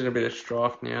 Brown's in a bit of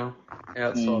strife now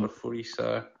outside of footy,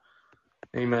 so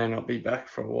he may not be back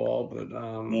for a while. But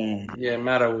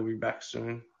Matter will be back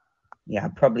soon. Yeah, I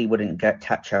probably wouldn't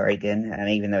touch Oregon, and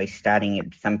even though he's starting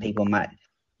it, some people might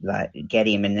get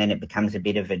him, and then it becomes a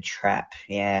bit of a trap.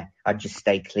 Yeah, I'd just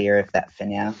stay clear of that for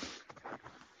now.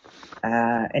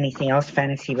 Anything else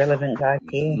fantasy relevant, guys?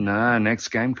 Here? No, next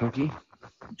game, Cookie.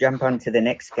 Jump on to the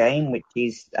next game, which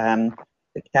is the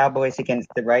Cowboys against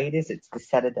the Raiders. It's the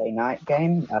Saturday night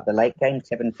game, the late game,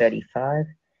 7:35.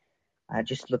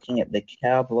 Just looking at the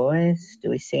Cowboys,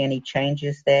 do we see any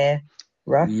changes there?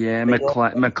 Russ? Yeah,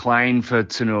 McLean for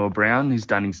Tanua Brown, who's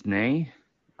done his knee.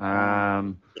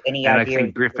 Any idea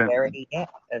of the severity yet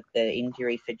of the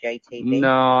injury for JTB?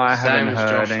 No, I haven't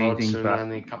heard Josh anything. Hodgson, but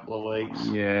only a couple of weeks.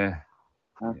 Yeah.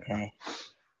 Okay.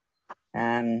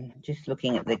 Just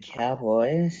looking at the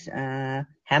Cowboys,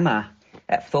 Hammer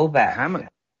at fullback.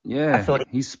 Yeah, I thought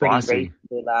he's pretty spicy.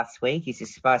 reasonable last week. He's a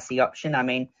spicy option. I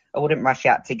mean, I wouldn't rush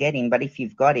out to get him, but if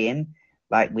you've got him,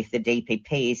 like with the DPP,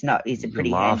 he's a You're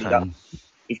pretty handy option. laughing.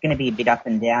 He's going to be a bit up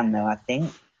and down, though, I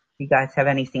think. You guys have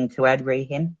anything to add,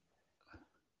 Rehan?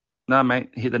 No, mate,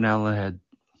 hit the nail on the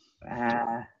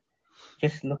head.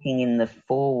 Just looking in the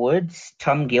forwards,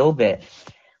 Tom Gilbert.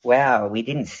 Wow, we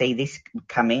didn't see this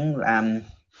coming,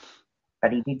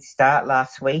 but he did start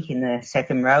last week in the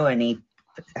second row, and he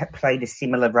played a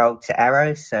similar role to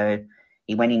Arrow. So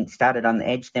he started on the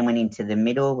edge, then went into the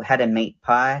middle, had a meat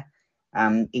pie.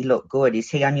 He looked good. Is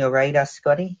he on your radar,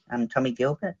 Scotty? Tommy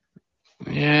Gilbert?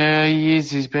 Yeah, he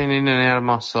is. He's been in and out of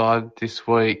my side this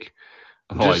week.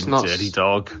 Dirty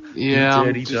dog. Yeah,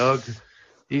 dirty dog.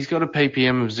 He's got a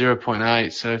PPM of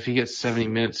 0.8, so if he gets 70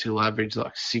 minutes, he'll average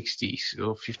like 60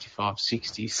 or 55,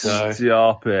 60. So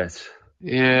stop it.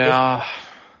 Yeah,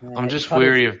 I'm just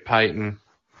weary of Peyton.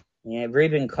 Yeah,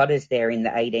 Ruben Cotter's there in the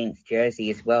 18th jersey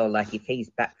as well. Like, if he's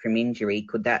back from injury,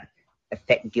 could that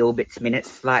affect Gilbert's minutes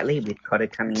slightly with Cotter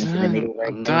coming into the middle?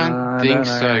 I don't think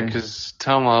so, because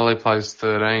Tamalolo plays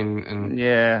 13 and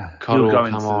Cotter will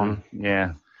come on.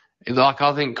 Yeah. Like,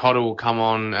 I think Cotter will come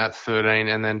on at 13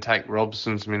 and then take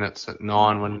Robson's minutes at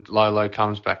 9 when Lolo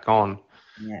comes back on.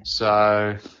 Yeah.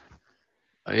 So,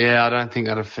 yeah, I don't think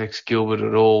that affects Gilbert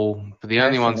at all. But the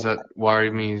only ones that worry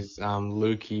me is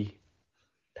Lukey.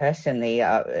 Personally,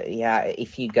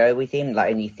 if you go with him,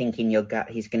 like, and you think in your gut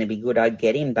he's going to be good, I'd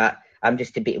get him. But I'm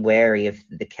just a bit wary of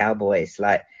the Cowboys.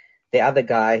 Like, the other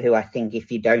guy who I think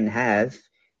if you don't have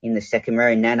in the second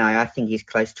row, Nanai, I think he's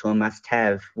close to a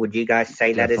must-have. Would you guys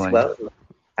say that as well?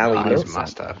 He's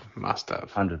must-have.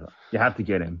 100%. You have to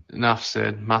get him. Enough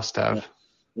said. Must-have. Yeah.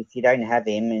 If you don't have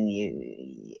him, and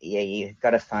you've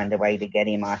got to find a way to get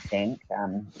him, I think.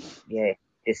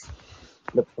 Just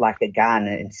looks like a gun,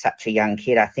 and such a young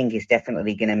kid. I think he's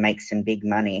definitely going to make some big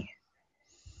money.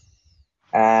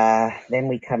 Then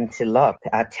we come to lock.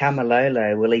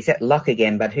 Taumalolo, well, he's at lock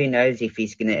again, but who knows if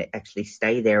he's going to actually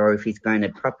stay there or if he's going to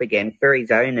prop again. For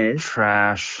his owners,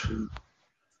 trash.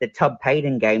 The Todd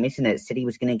Payton game, isn't it? Said he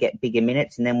was going to get bigger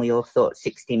minutes, and then we all thought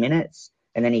 60 minutes,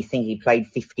 and then he played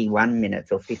 51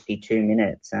 minutes or 52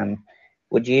 minutes.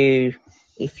 Would you,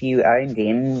 if you owned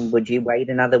him, would you wait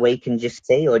another week and just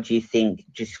see, or do you think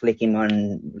just flick him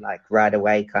on like right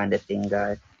away kind of thing,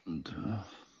 guys?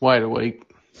 Wait a week.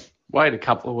 Wait a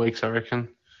couple of weeks, I reckon.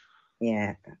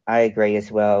 Yeah, I agree as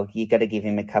well. You got to give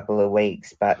him a couple of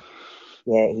weeks, but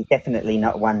yeah, he's definitely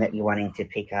not one that you're wanting to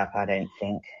pick up, I don't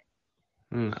think.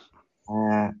 No.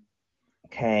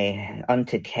 Okay, on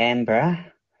to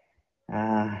Canberra.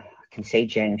 I can see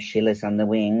James Schiller's on the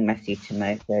wing. Matthew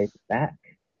Tomoko's back.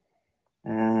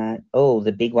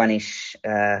 The big one is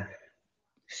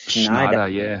Schneider.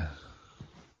 Yeah.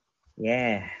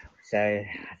 Yeah. So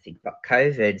I think got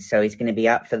COVID, so he's going to be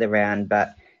up for the round.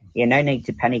 But yeah, no need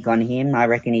to panic on him. I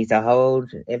reckon he's a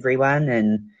hold, everyone,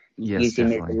 and use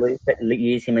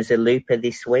him as a looper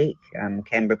this week.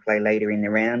 Canberra play later in the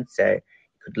round, so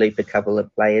could loop a couple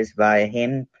of players via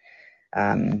him.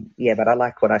 But I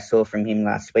like what I saw from him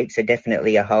last week, so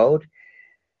definitely a hold.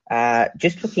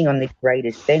 Just looking on this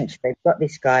Raiders bench, they've got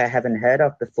this guy I haven't heard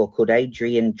of before called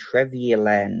Adrian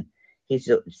Trevilan. He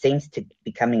seems to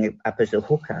be coming up as a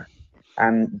hooker.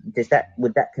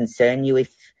 Would that concern you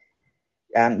if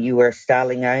you were a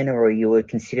Starling owner or you were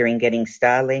considering getting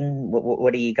Starling?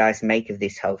 What do you guys make of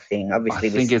this whole thing? Obviously,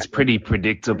 I think it's pretty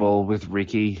predictable with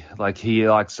Ricky. Like, he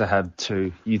likes to have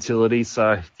two utilities.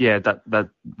 So, yeah, that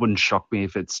wouldn't shock me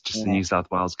if it's just a New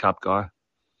South Wales Cup guy.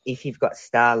 If you've got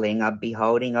Starling, I'd be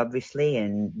holding, obviously,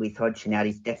 and with Hodgson out,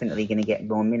 he's definitely going to get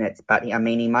more minutes. But, I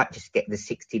mean, he might just get the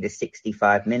 60 to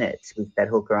 65 minutes with that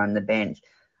hooker on the bench.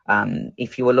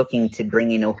 If you were looking to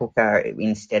bring in a hooker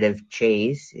instead of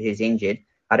Cheese, who's injured,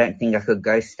 I don't think I could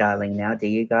go Starling now. Do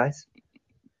you guys?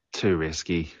 Too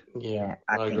risky. Yeah,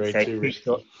 I think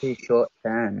so. Too short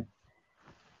term.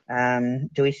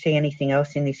 Do we see anything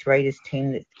else in this Raiders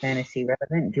team that's fantasy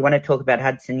relevant? Do you want to talk about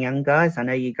Hudson Young, guys? I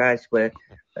know you guys were,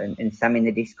 and some in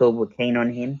the Discord were keen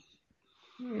on him.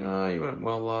 No, he went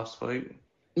well last week.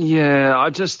 Yeah, I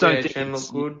just don't think it's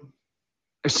good.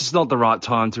 It's just not the right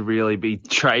time to really be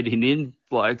trading in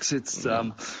blokes. It's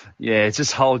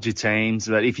just hold your teams.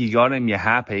 But if you got him, you're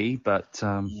happy. But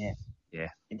yeah.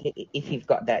 If you've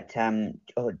got that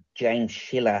James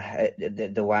Schiller,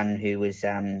 the one who was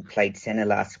played centre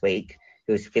last week,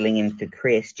 who was filling in for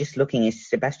Chris, just looking at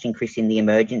Sebastian Chris in the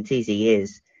emergencies, he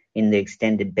is in the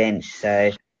extended bench.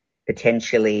 So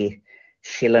potentially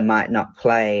Schiller might not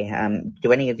play.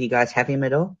 Do any of you guys have him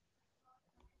at all?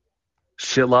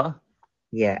 Schiller?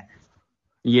 Yeah.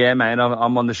 Yeah, mate,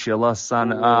 I'm on the Schiller, son,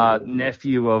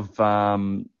 nephew of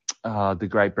the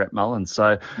great Brett Mullins.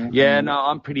 So, yeah, no,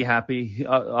 I'm pretty happy.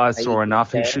 I saw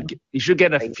enough. He should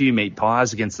get a few meat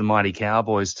pies against the mighty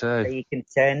Cowboys too. Are you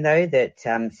concerned, though, that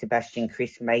Sebastian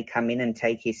Kris may come in and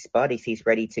take his spot if he's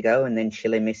ready to go and then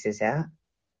Schiller misses out?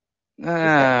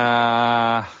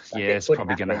 Yeah, it's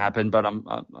probably going to happen, but I'm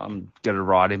going to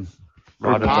ride him.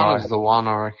 Ricciardo's the one,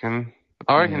 I reckon.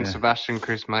 Sebastian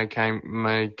Kris may come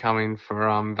in for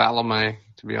Valame,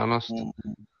 to be honest.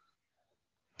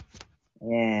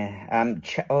 Yeah.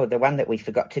 The one that we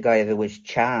forgot to go over was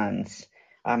Chance.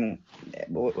 How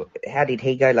did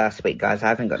he go last week, guys? I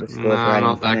haven't got the scores right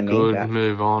in front of me. Not that good.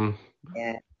 Move on.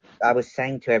 Yeah. I was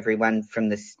saying to everyone from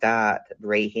the start,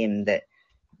 him, that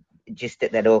just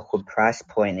at that awkward price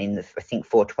point in the, I think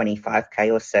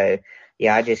 425k or so,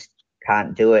 I just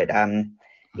can't do it.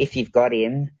 If you've got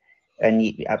him, and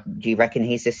do you reckon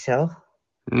he's a sell?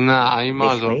 No, you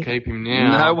might as well keep him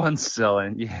now. No one's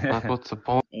selling. Yeah. Like, what's the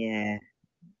point? Yeah.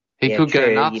 He could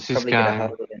go nuts this game.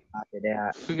 Hold it and mark it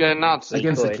out. Could go nuts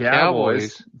against the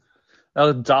Cowboys.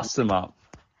 They'll dust him up.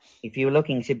 If you're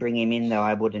looking to bring him in, though,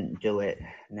 I wouldn't do it.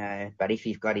 No. But if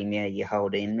you've got him, you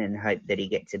hold him and hope that he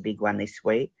gets a big one this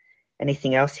week.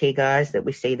 Anything else here, guys, that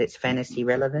we see that's fantasy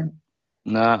relevant?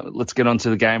 No, let's get on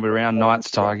to the game around Knights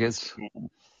Tigers.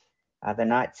 The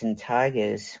Knights and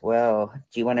Tigers. Well,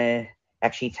 do you want to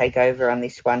actually take over on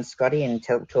this one, Scotty, and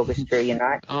talk us through your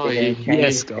Knights?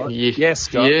 Yes, Scott. Yes,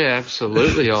 Scott. Yeah,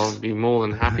 absolutely. I'll be more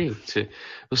than happy to.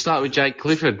 We'll start with Jake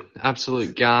Clifford.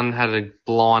 Absolute gun. Had a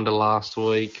blinder last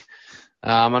week.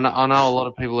 I know a lot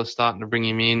of people are starting to bring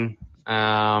him in.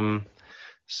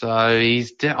 So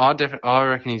he's. I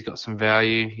reckon he's got some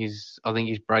value. I think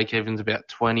his break even's about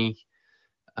 20.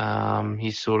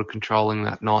 He's sort of controlling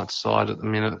that Knights side at the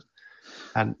minute,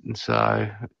 and so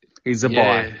he's a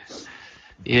buy.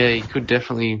 Yeah, he could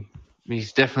definitely.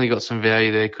 He's definitely got some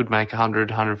value there. Could make 100,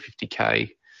 150k.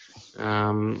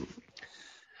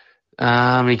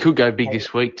 He could go big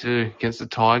this week too against the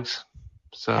Tigers.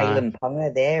 So Kalen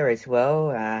Ponga there as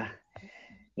well.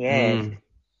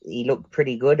 He looked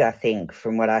pretty good, I think,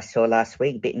 from what I saw last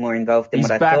week. A bit more involved than what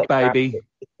I thought. He's back, baby.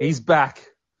 He's back.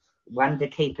 One to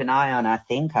keep an eye on, I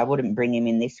think. I wouldn't bring him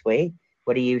in this week.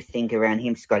 What do you think around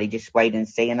him, Scotty? Just wait and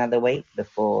see another week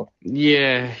before?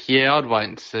 Yeah, I'd wait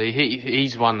and see.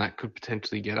 He's one that could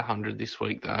potentially get 100 this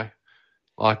week, though.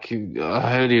 Like,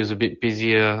 I heard he was a bit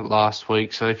busier last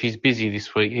week, so if he's busy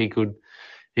this week, he could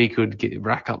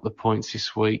rack up the points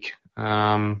this week.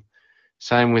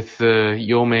 Same with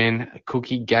your man,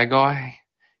 Cookie Gagai.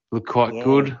 Looked quite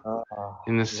good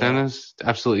in the centres.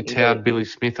 Absolutely towed Billy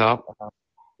Smith up.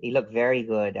 He looked very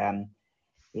good. I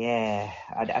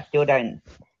still don't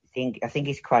think... I think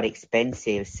he's quite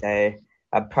expensive, so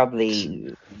I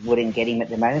probably wouldn't get him at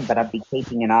the moment, but I'd be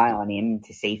keeping an eye on him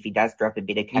to see if he does drop a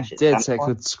bit of cash. He dead set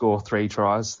could score 3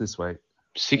 tries this week.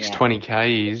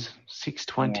 620k is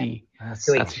 620. Yeah. That's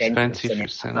expensive for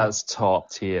centre. That's top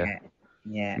tier.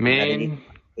 Yeah.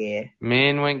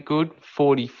 Man went good.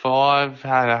 45,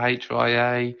 had a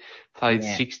HIA, played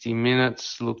 60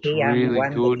 minutes, looked really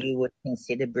one good. That you would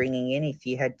consider bringing in if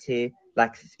you had to,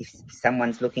 like, if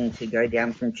someone's looking to go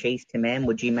down from cheese to man,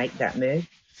 would you make that move?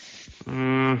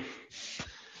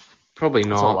 Probably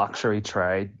not. It's a luxury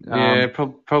trade.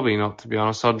 Probably not, to be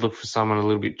honest. I'd look for someone a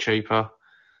little bit cheaper.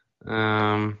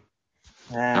 How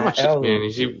much is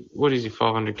man? What is he,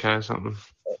 500k or something?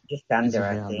 Just under,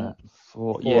 I think.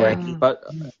 But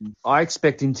I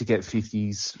expect him to get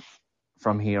 50s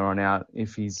from here on out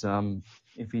if he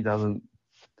doesn't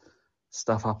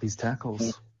stuff up his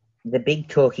tackles. The big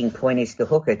talking point is the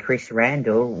hooker, Chris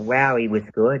Randall. Wow, he was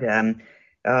good.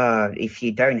 If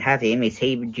you don't have him,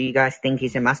 do you guys think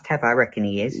he's a must-have? I reckon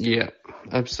he is. Yeah,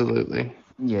 absolutely.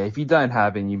 Yeah, if you don't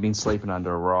have him, you've been sleeping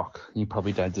under a rock. You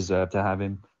probably don't deserve to have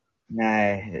him.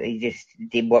 No, he just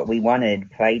did what we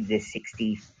wanted, played the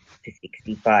 60 to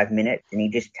 65 minutes, and he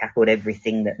just tackled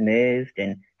everything that moved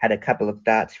and had a couple of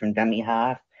darts from dummy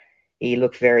half. He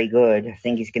looked very good. I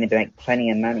think he's going to make plenty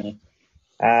of money.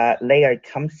 Leo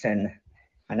Thompson,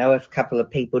 I know a couple of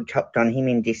people chopped on him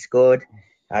in Discord.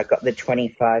 Got the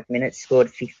 25 minutes, scored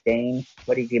 15.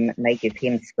 What did you make of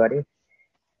him, Scotty?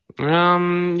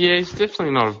 He's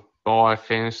definitely not a buy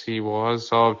fantasy-wise.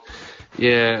 I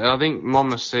think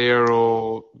Momasia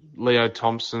or Leo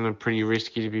Thompson are pretty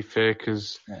risky, to be fair,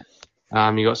 because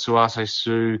you got Suase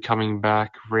Su coming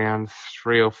back round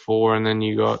 3 or 4, and then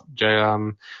you got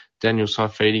Daniel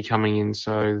Saifidi coming in,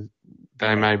 so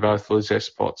they may both lose their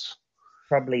spots.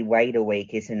 Probably wait a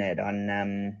week, isn't it,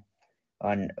 on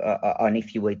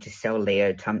if you were to sell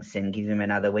Leo Thompson, give him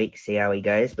another week, see how he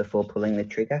goes before pulling the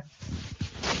trigger?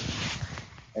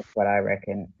 That's what I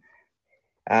reckon.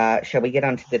 Shall we get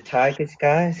on to the Tigers,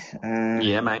 guys?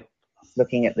 Yeah, mate.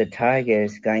 Looking at the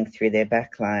Tigers, going through their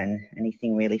backline,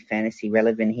 anything really fantasy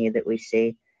relevant here that we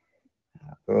see?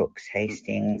 Brooks,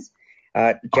 Hastings,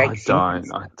 Jake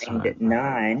Simpkins at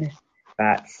 9,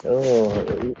 but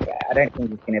I don't think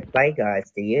he's going to play,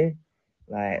 guys. Do you?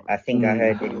 Like, I think I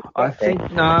heard that.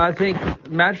 I think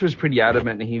Madge was pretty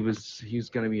adamant he was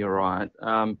going to be all right.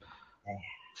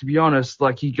 To be honest,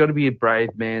 like, you got to be a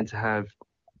brave man to have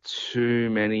too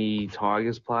many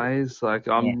Tigers players. Like,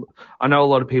 I know a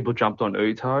lot of people jumped on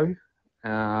Uto.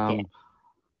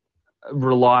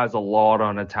 Relies a lot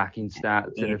on attacking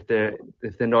stats, and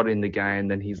if they're not in the game,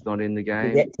 then he's not in the game.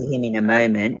 We'll get to him in a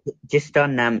moment. Just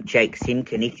on Jake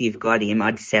Simpkin, if you've got him,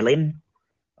 I'd sell him.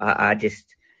 I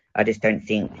just don't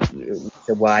think it's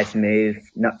a wise move,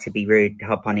 not to be rude, to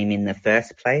hop on him in the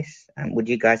first place. Would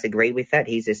you guys agree with that?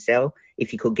 He's a sell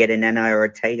if you could get a Nano or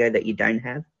a Tago that you don't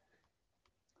have.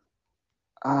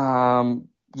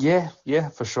 Yeah,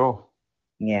 for sure.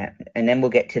 Yeah, and then we'll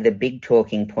get to the big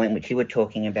talking point, which you were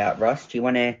talking about, Ross. Do you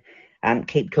want to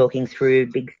keep talking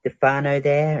through Big Stefano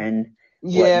there? And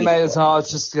mate. So I was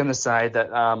just going to say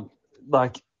that,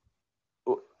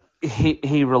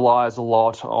 he relies a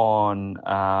lot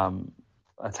on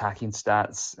attacking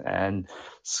stats, and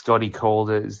Scotty called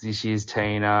it as this year's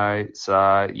Tino.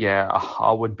 So yeah,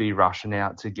 I would be rushing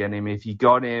out to get him. If you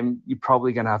got him, you're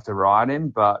probably going to have to ride him,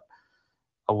 but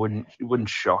it wouldn't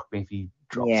shock me if he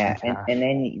drops some cash. And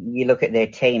then you look at their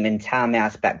team, and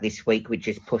Tarmau's back this week, which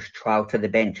has pushed Trial to the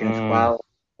bench, and Trial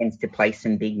tends to play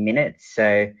some big minutes.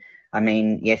 So, I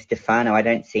mean, yes, Stefano, I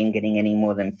don't see him getting any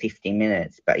more than 50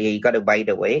 minutes, but yeah, you got to wait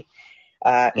a week.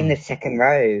 In the second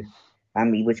row,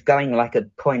 he was going like a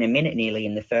point a minute nearly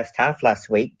in the first half last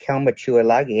week, Kelma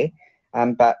Tuolagi,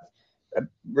 but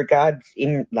regards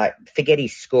him, like, forget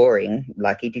his scoring,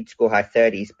 like he did score high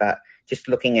 30s, but just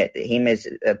looking at him as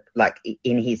like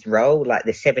in his role, like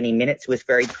the 70 minutes was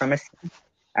very promising.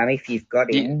 If you've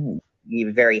got him,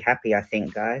 you're very happy, I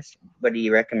think, guys. What do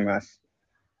you reckon, Ross?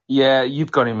 Yeah,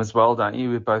 you've got him as well, don't you?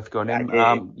 We've both got him.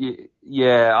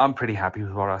 I'm pretty happy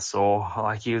with what I saw.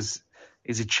 Like, he's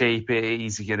a cheapie.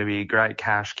 He's going to be a great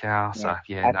cash cow. So, I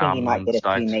think he might get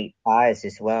a few neat buys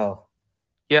as well.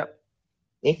 Yep.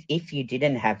 If you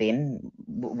didn't have him,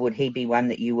 would he be one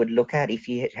that you would look at if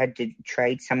you had to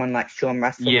trade someone like Sean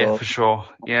Russell? Yeah, for sure.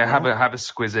 Yeah, have a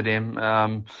squiz at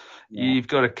him. You've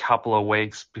got a couple of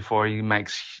weeks before he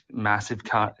makes massive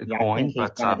coin. I think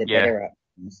he's one of the better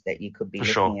options that you could be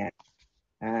looking at.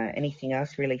 Anything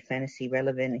else really fantasy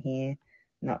relevant here?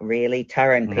 Not really.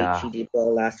 Tyrone Peachy did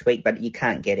well last week, but you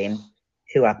can't get him.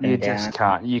 Too up and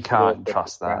down. You can't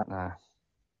trust that.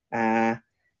 No.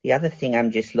 The other thing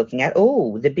I'm just looking at,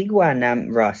 the big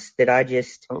one, Ross, that I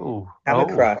just come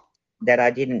across that I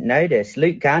didn't notice.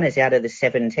 Luke Garner's out of the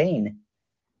 17.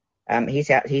 He's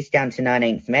out. He's down to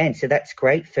 19th man, so that's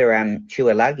great for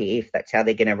Tuolagi if that's how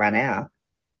they're going to run out.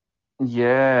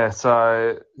 Yeah,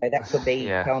 so that could be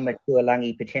Kelma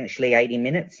Tuolagi potentially 80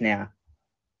 minutes now.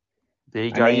 There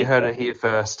you go. You heard it here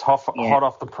first. Hot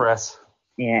off the press.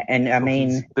 Yeah, and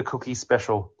the cookie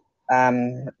special.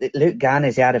 Luke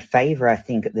Garner's out of favour, I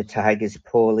think, at the Tigers,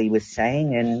 Paul, he was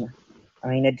saying. And, I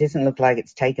mean, it doesn't look like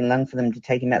it's taken long for them to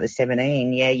take him out the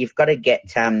 17. Yeah, you've got to get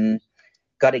him.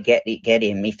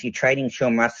 If you're trading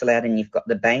Sean Russell out and you've got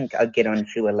the bank, I'd get on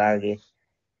Tuolagi.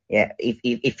 Yeah,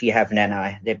 if you have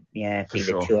Nano. The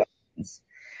two options.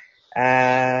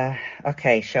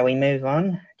 Okay, shall we move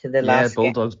on to the last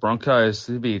game? Bulldogs, Broncos.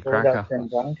 It'd be a cracker. Bulldogs and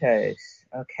Broncos.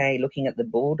 Okay, looking at the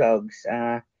Bulldogs.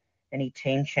 Any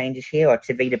team changes here? Or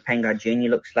Tavita Pangai Jr.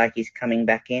 looks like he's coming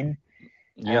back in.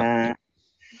 Yeah.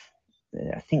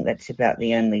 I think that's about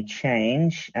the only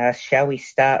change. Shall we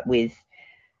start with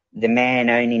the man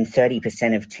owning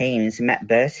 30% of teams, Matt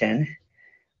Burton?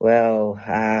 Well,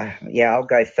 I'll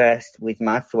go first with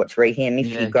my thoughts. Read him if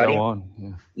you got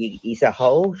him. He's a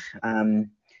hold.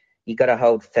 You got to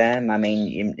hold firm. I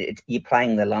mean, you're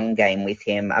playing the long game with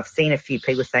him. I've seen a few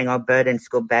people saying, Burton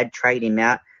scored bad, trade him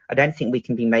out. I don't think we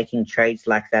can be making trades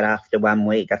like that after 1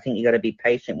 week. I think you got to be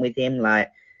patient with him. Like,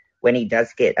 when he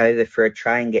does get over for a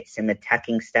try and get some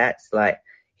attacking stats, like,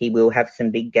 he will have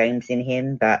some big games in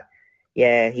him. But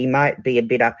yeah, he might be a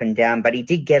bit up and down, but he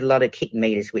did get a lot of kick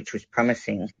meters, which was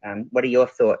promising. What are your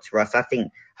thoughts, Ross? I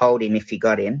think hold him if you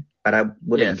got him, but I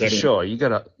wouldn't get him. Yeah, for sure. You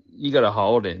gotta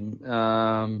hold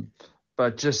him.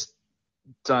 But just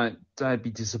don't be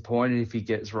disappointed if he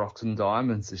gets rocks and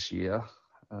diamonds this year.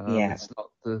 It's not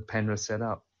the Penrith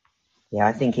setup. Yeah,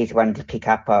 I think he's one to pick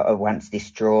up once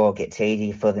this draw gets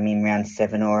easy for them in round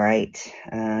 7 or 8.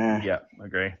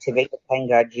 Agree. Tavita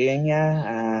Pangai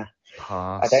Jr.,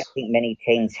 I don't think many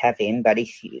teams have him, but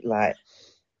if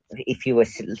you were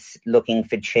looking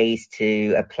for cheese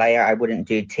to a player, I wouldn't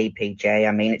do TPJ.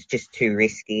 I mean, it's just too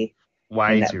risky.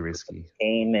 Way too risky.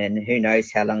 Team, and who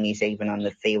knows how long he's even on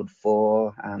the field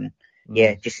for.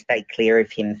 Yeah, just stay clear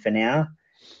of him for now.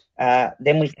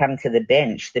 Then we come to the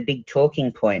bench, the big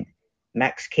talking point.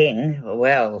 Max King,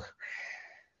 well,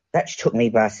 that took me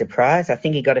by surprise. I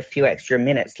think he got a few extra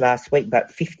minutes last week,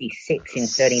 but 56 in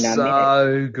 39 minutes.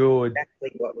 So good.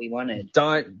 Exactly what we wanted.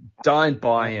 Don't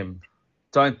buy him.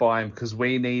 Don't buy him because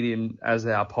we need him as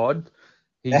our pod.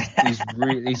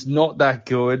 He's not that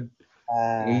good.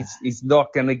 He's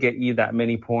not going to get you that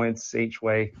many points each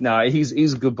week. No, he's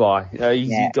a good buy.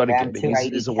 You've got to get him.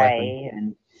 He's a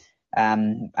weapon.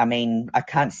 And, I mean, I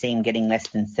can't see him getting less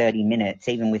than 30 minutes.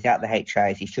 Even without the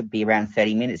HIs, he should be around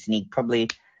 30 minutes, and he probably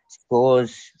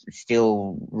scores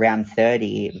still around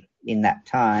 30 in that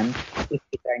time. If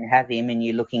you don't have him and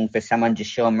you're looking for someone to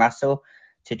Sean Russell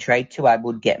to trade to, I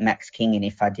would get Max King in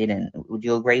if I didn't. Would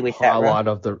you agree with that, highlight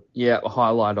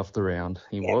of the round.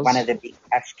 He was one of the big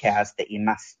cash cows that you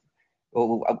must,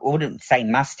 or I wouldn't say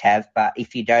must have, but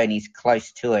if you don't, he's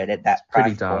close to it at that price.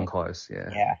 Pretty darn point. Close, yeah.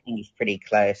 Yeah, I think he's pretty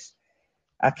close.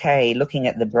 Okay, looking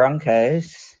at the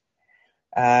Broncos,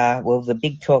 well, the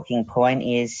big talking point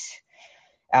is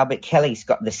Albert Kelly's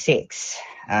got the 6,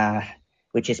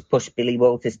 which has pushed Billy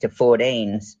Walters to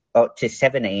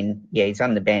 17. Yeah, he's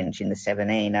on the bench in the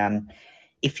 17.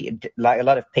 If you like, a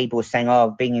lot of people were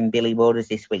saying, bring in Billy Walters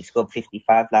this week, scored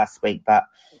 55 last week. But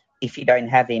if you don't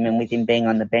have him, and with him being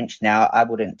on the bench now, I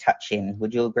wouldn't touch him.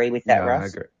 Would you agree with that, Ross? I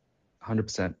agree,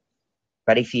 100%.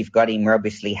 But if you've got him, we're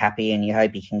obviously happy, and you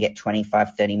hope he can get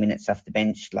 25, 30 minutes off the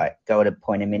bench, like go at a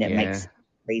point a minute, makes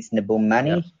reasonable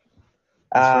money. Yep.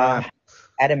 That's right.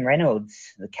 Adam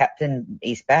Reynolds, the captain,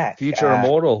 is back. Future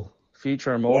immortal.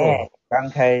 Yeah,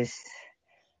 Broncos.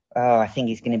 I think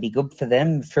he's going to be good for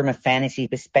them. From a fantasy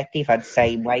perspective, I'd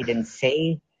say wait and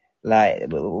see, like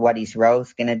what his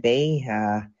role's going to be.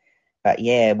 But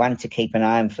yeah, one to keep an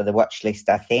eye on for the watch list,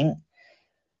 I think.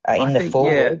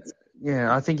 Forwards.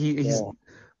 Yeah, I think he's.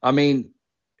 I mean,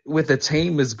 with a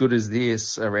team as good as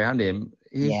this around him,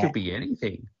 he could be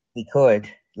anything. He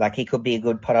could. Like, he could be a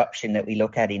good pot option that we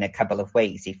look at in a couple of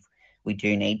weeks if we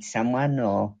do need someone.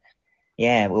 Or,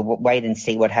 we'll wait and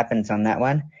see what happens on that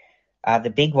one.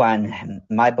 The big one,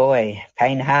 my boy,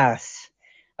 Payne Haas.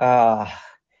 It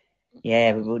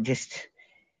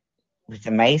was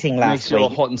amazing last week. Makes you all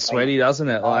hot and sweaty, doesn't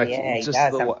it? He does.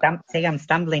 I'm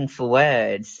stumbling for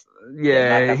words.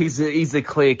 Yeah, he's a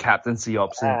clear captaincy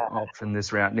option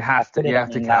this round. You have to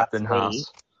captain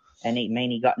Haas. And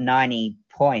he got 90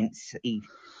 points. It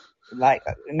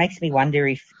makes me wonder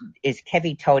if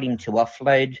Kevy told him to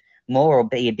offload more or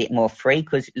be a bit more free,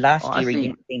 because last year he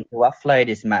didn't seem to offload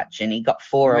as much, and he got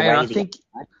 4 away.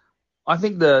 I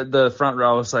think the front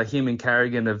row, so him and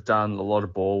Carrigan have done a lot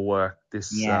of ball work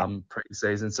this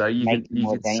pre-season, so you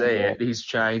can see it. He's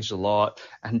changed a lot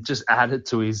and just added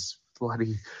to his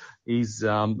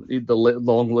the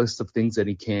long list of things that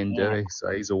he can do.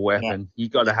 So he's a weapon. You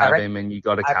got to have him, and you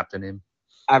got to captain him.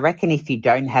 I reckon if you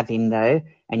don't have him though,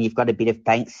 and you've got a bit of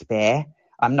bank spare,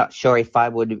 I'm not sure if I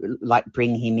would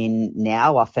bring him in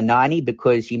now off a 90,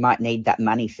 because you might need that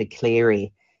money for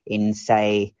Cleary in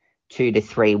say 2 to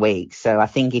 3 weeks. So I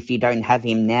think if you don't have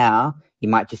him now, you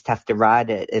might just have to ride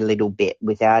it a little bit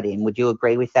without him. Would you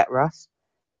agree with that, Ross?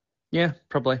 Yeah,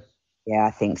 probably. Yeah,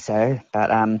 I think so.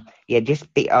 But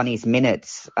just be on his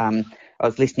minutes. I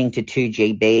was listening to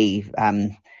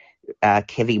 2GB.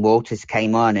 Kevy Walters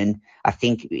came on, and I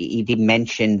think he did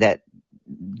mention that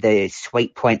the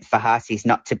sweet point for Haas is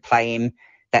not to play him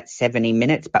that 70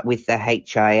 minutes, but with the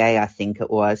HIA, I think it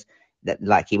was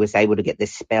that he was able to get the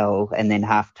spell and then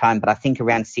half time. But I think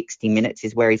around 60 minutes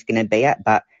is where he's going to be at,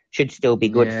 but should still be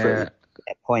good for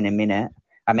a point a minute.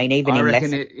 I mean, even in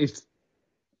less.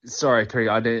 Sorry, Craig,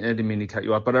 I didn't mean to cut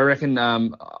you off, but I reckon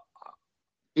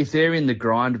if they're in the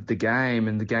grind of the game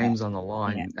and the game's on the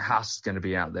line, Haas is going to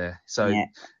be out there. So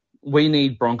we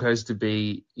need Broncos to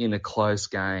be in a close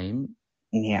game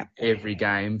every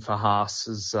game for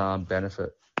Haas's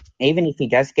benefit. Even if he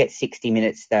does get 60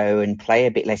 minutes, though, and play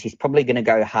a bit less, he's probably going to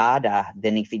go harder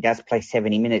than if he does play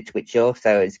 70 minutes, which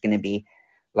also is going to be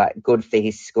good for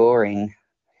his scoring.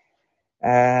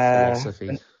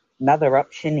 Philosophy. Another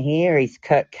option here is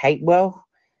Kurt Catewell.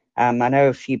 I know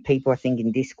a few people, I think,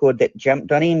 in Discord that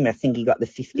jumped on him. I think he got the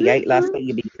 58 last week.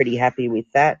 You'd be pretty happy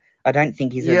with that. I don't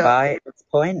think he's a buy at this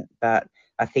point, but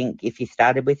I think if you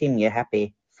started with him, you're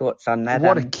happy. Thoughts on that?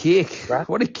 What a kick. Right?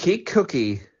 What a kick,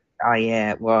 Cookie. Oh,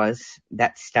 yeah, it was.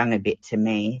 That stung a bit to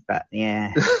me, but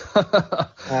yeah.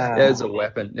 It's a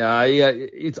weapon. No, yeah,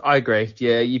 I agree.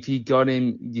 Yeah, if you got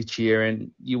him, you're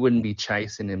cheering. You wouldn't be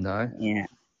chasing him, though. Yeah.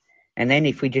 And then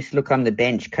if we just look on the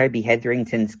bench, Kobe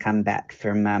Hetherington's come back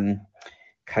from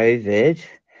COVID.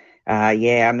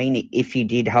 Yeah, I mean, if you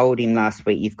did hold him last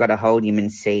week, you've got to hold him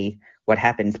and see what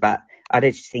happens. But I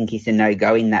just think he's a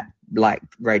no-go in that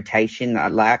rotation.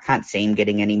 I can't see him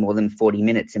getting any more than 40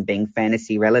 minutes and being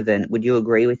fantasy relevant. Would you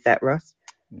agree with that, Ross?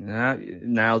 No,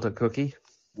 nailed it, Cookie.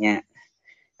 Yeah.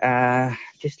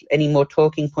 Just any more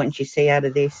talking points you see out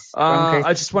of this?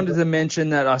 I just wanted to mention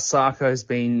that Isako's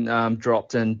been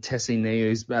dropped and Tessie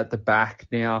Niu's at the back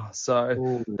now.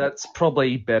 So that's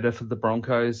probably better for the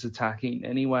Broncos attacking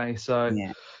anyway. So,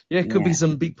 yeah, could be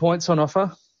some big points on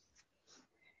offer.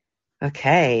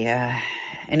 Okay.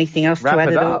 Anything else Wrap to add?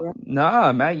 It up?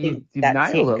 No, mate, you've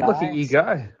nailed it. Guys. Look at you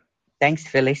go. Thanks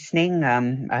for listening.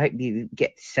 I hope you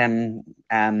get some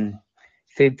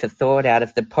food for thought out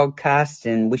of the podcast,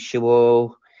 and wish you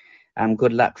all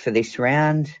good luck for this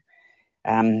round.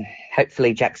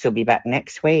 Hopefully Jax will be back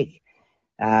next week.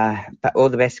 But all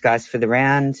the best, guys, for the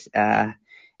round.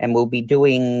 And we'll be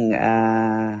doing,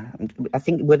 I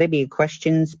think, will there be a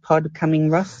questions pod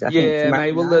coming, Ross?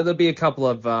 Mate. Well, there'll be a couple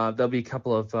of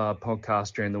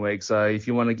podcasts during the week. So if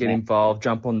you want to get involved,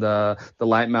 jump on the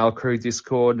Late Mail Crew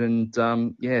Discord and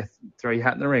throw your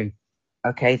hat in the ring.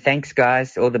 Okay, thanks,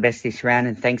 guys. All the best this round,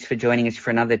 and thanks for joining us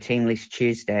for another Team List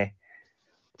Tuesday.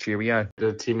 Cheerio.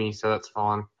 Timmy, so that's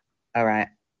fine. All right.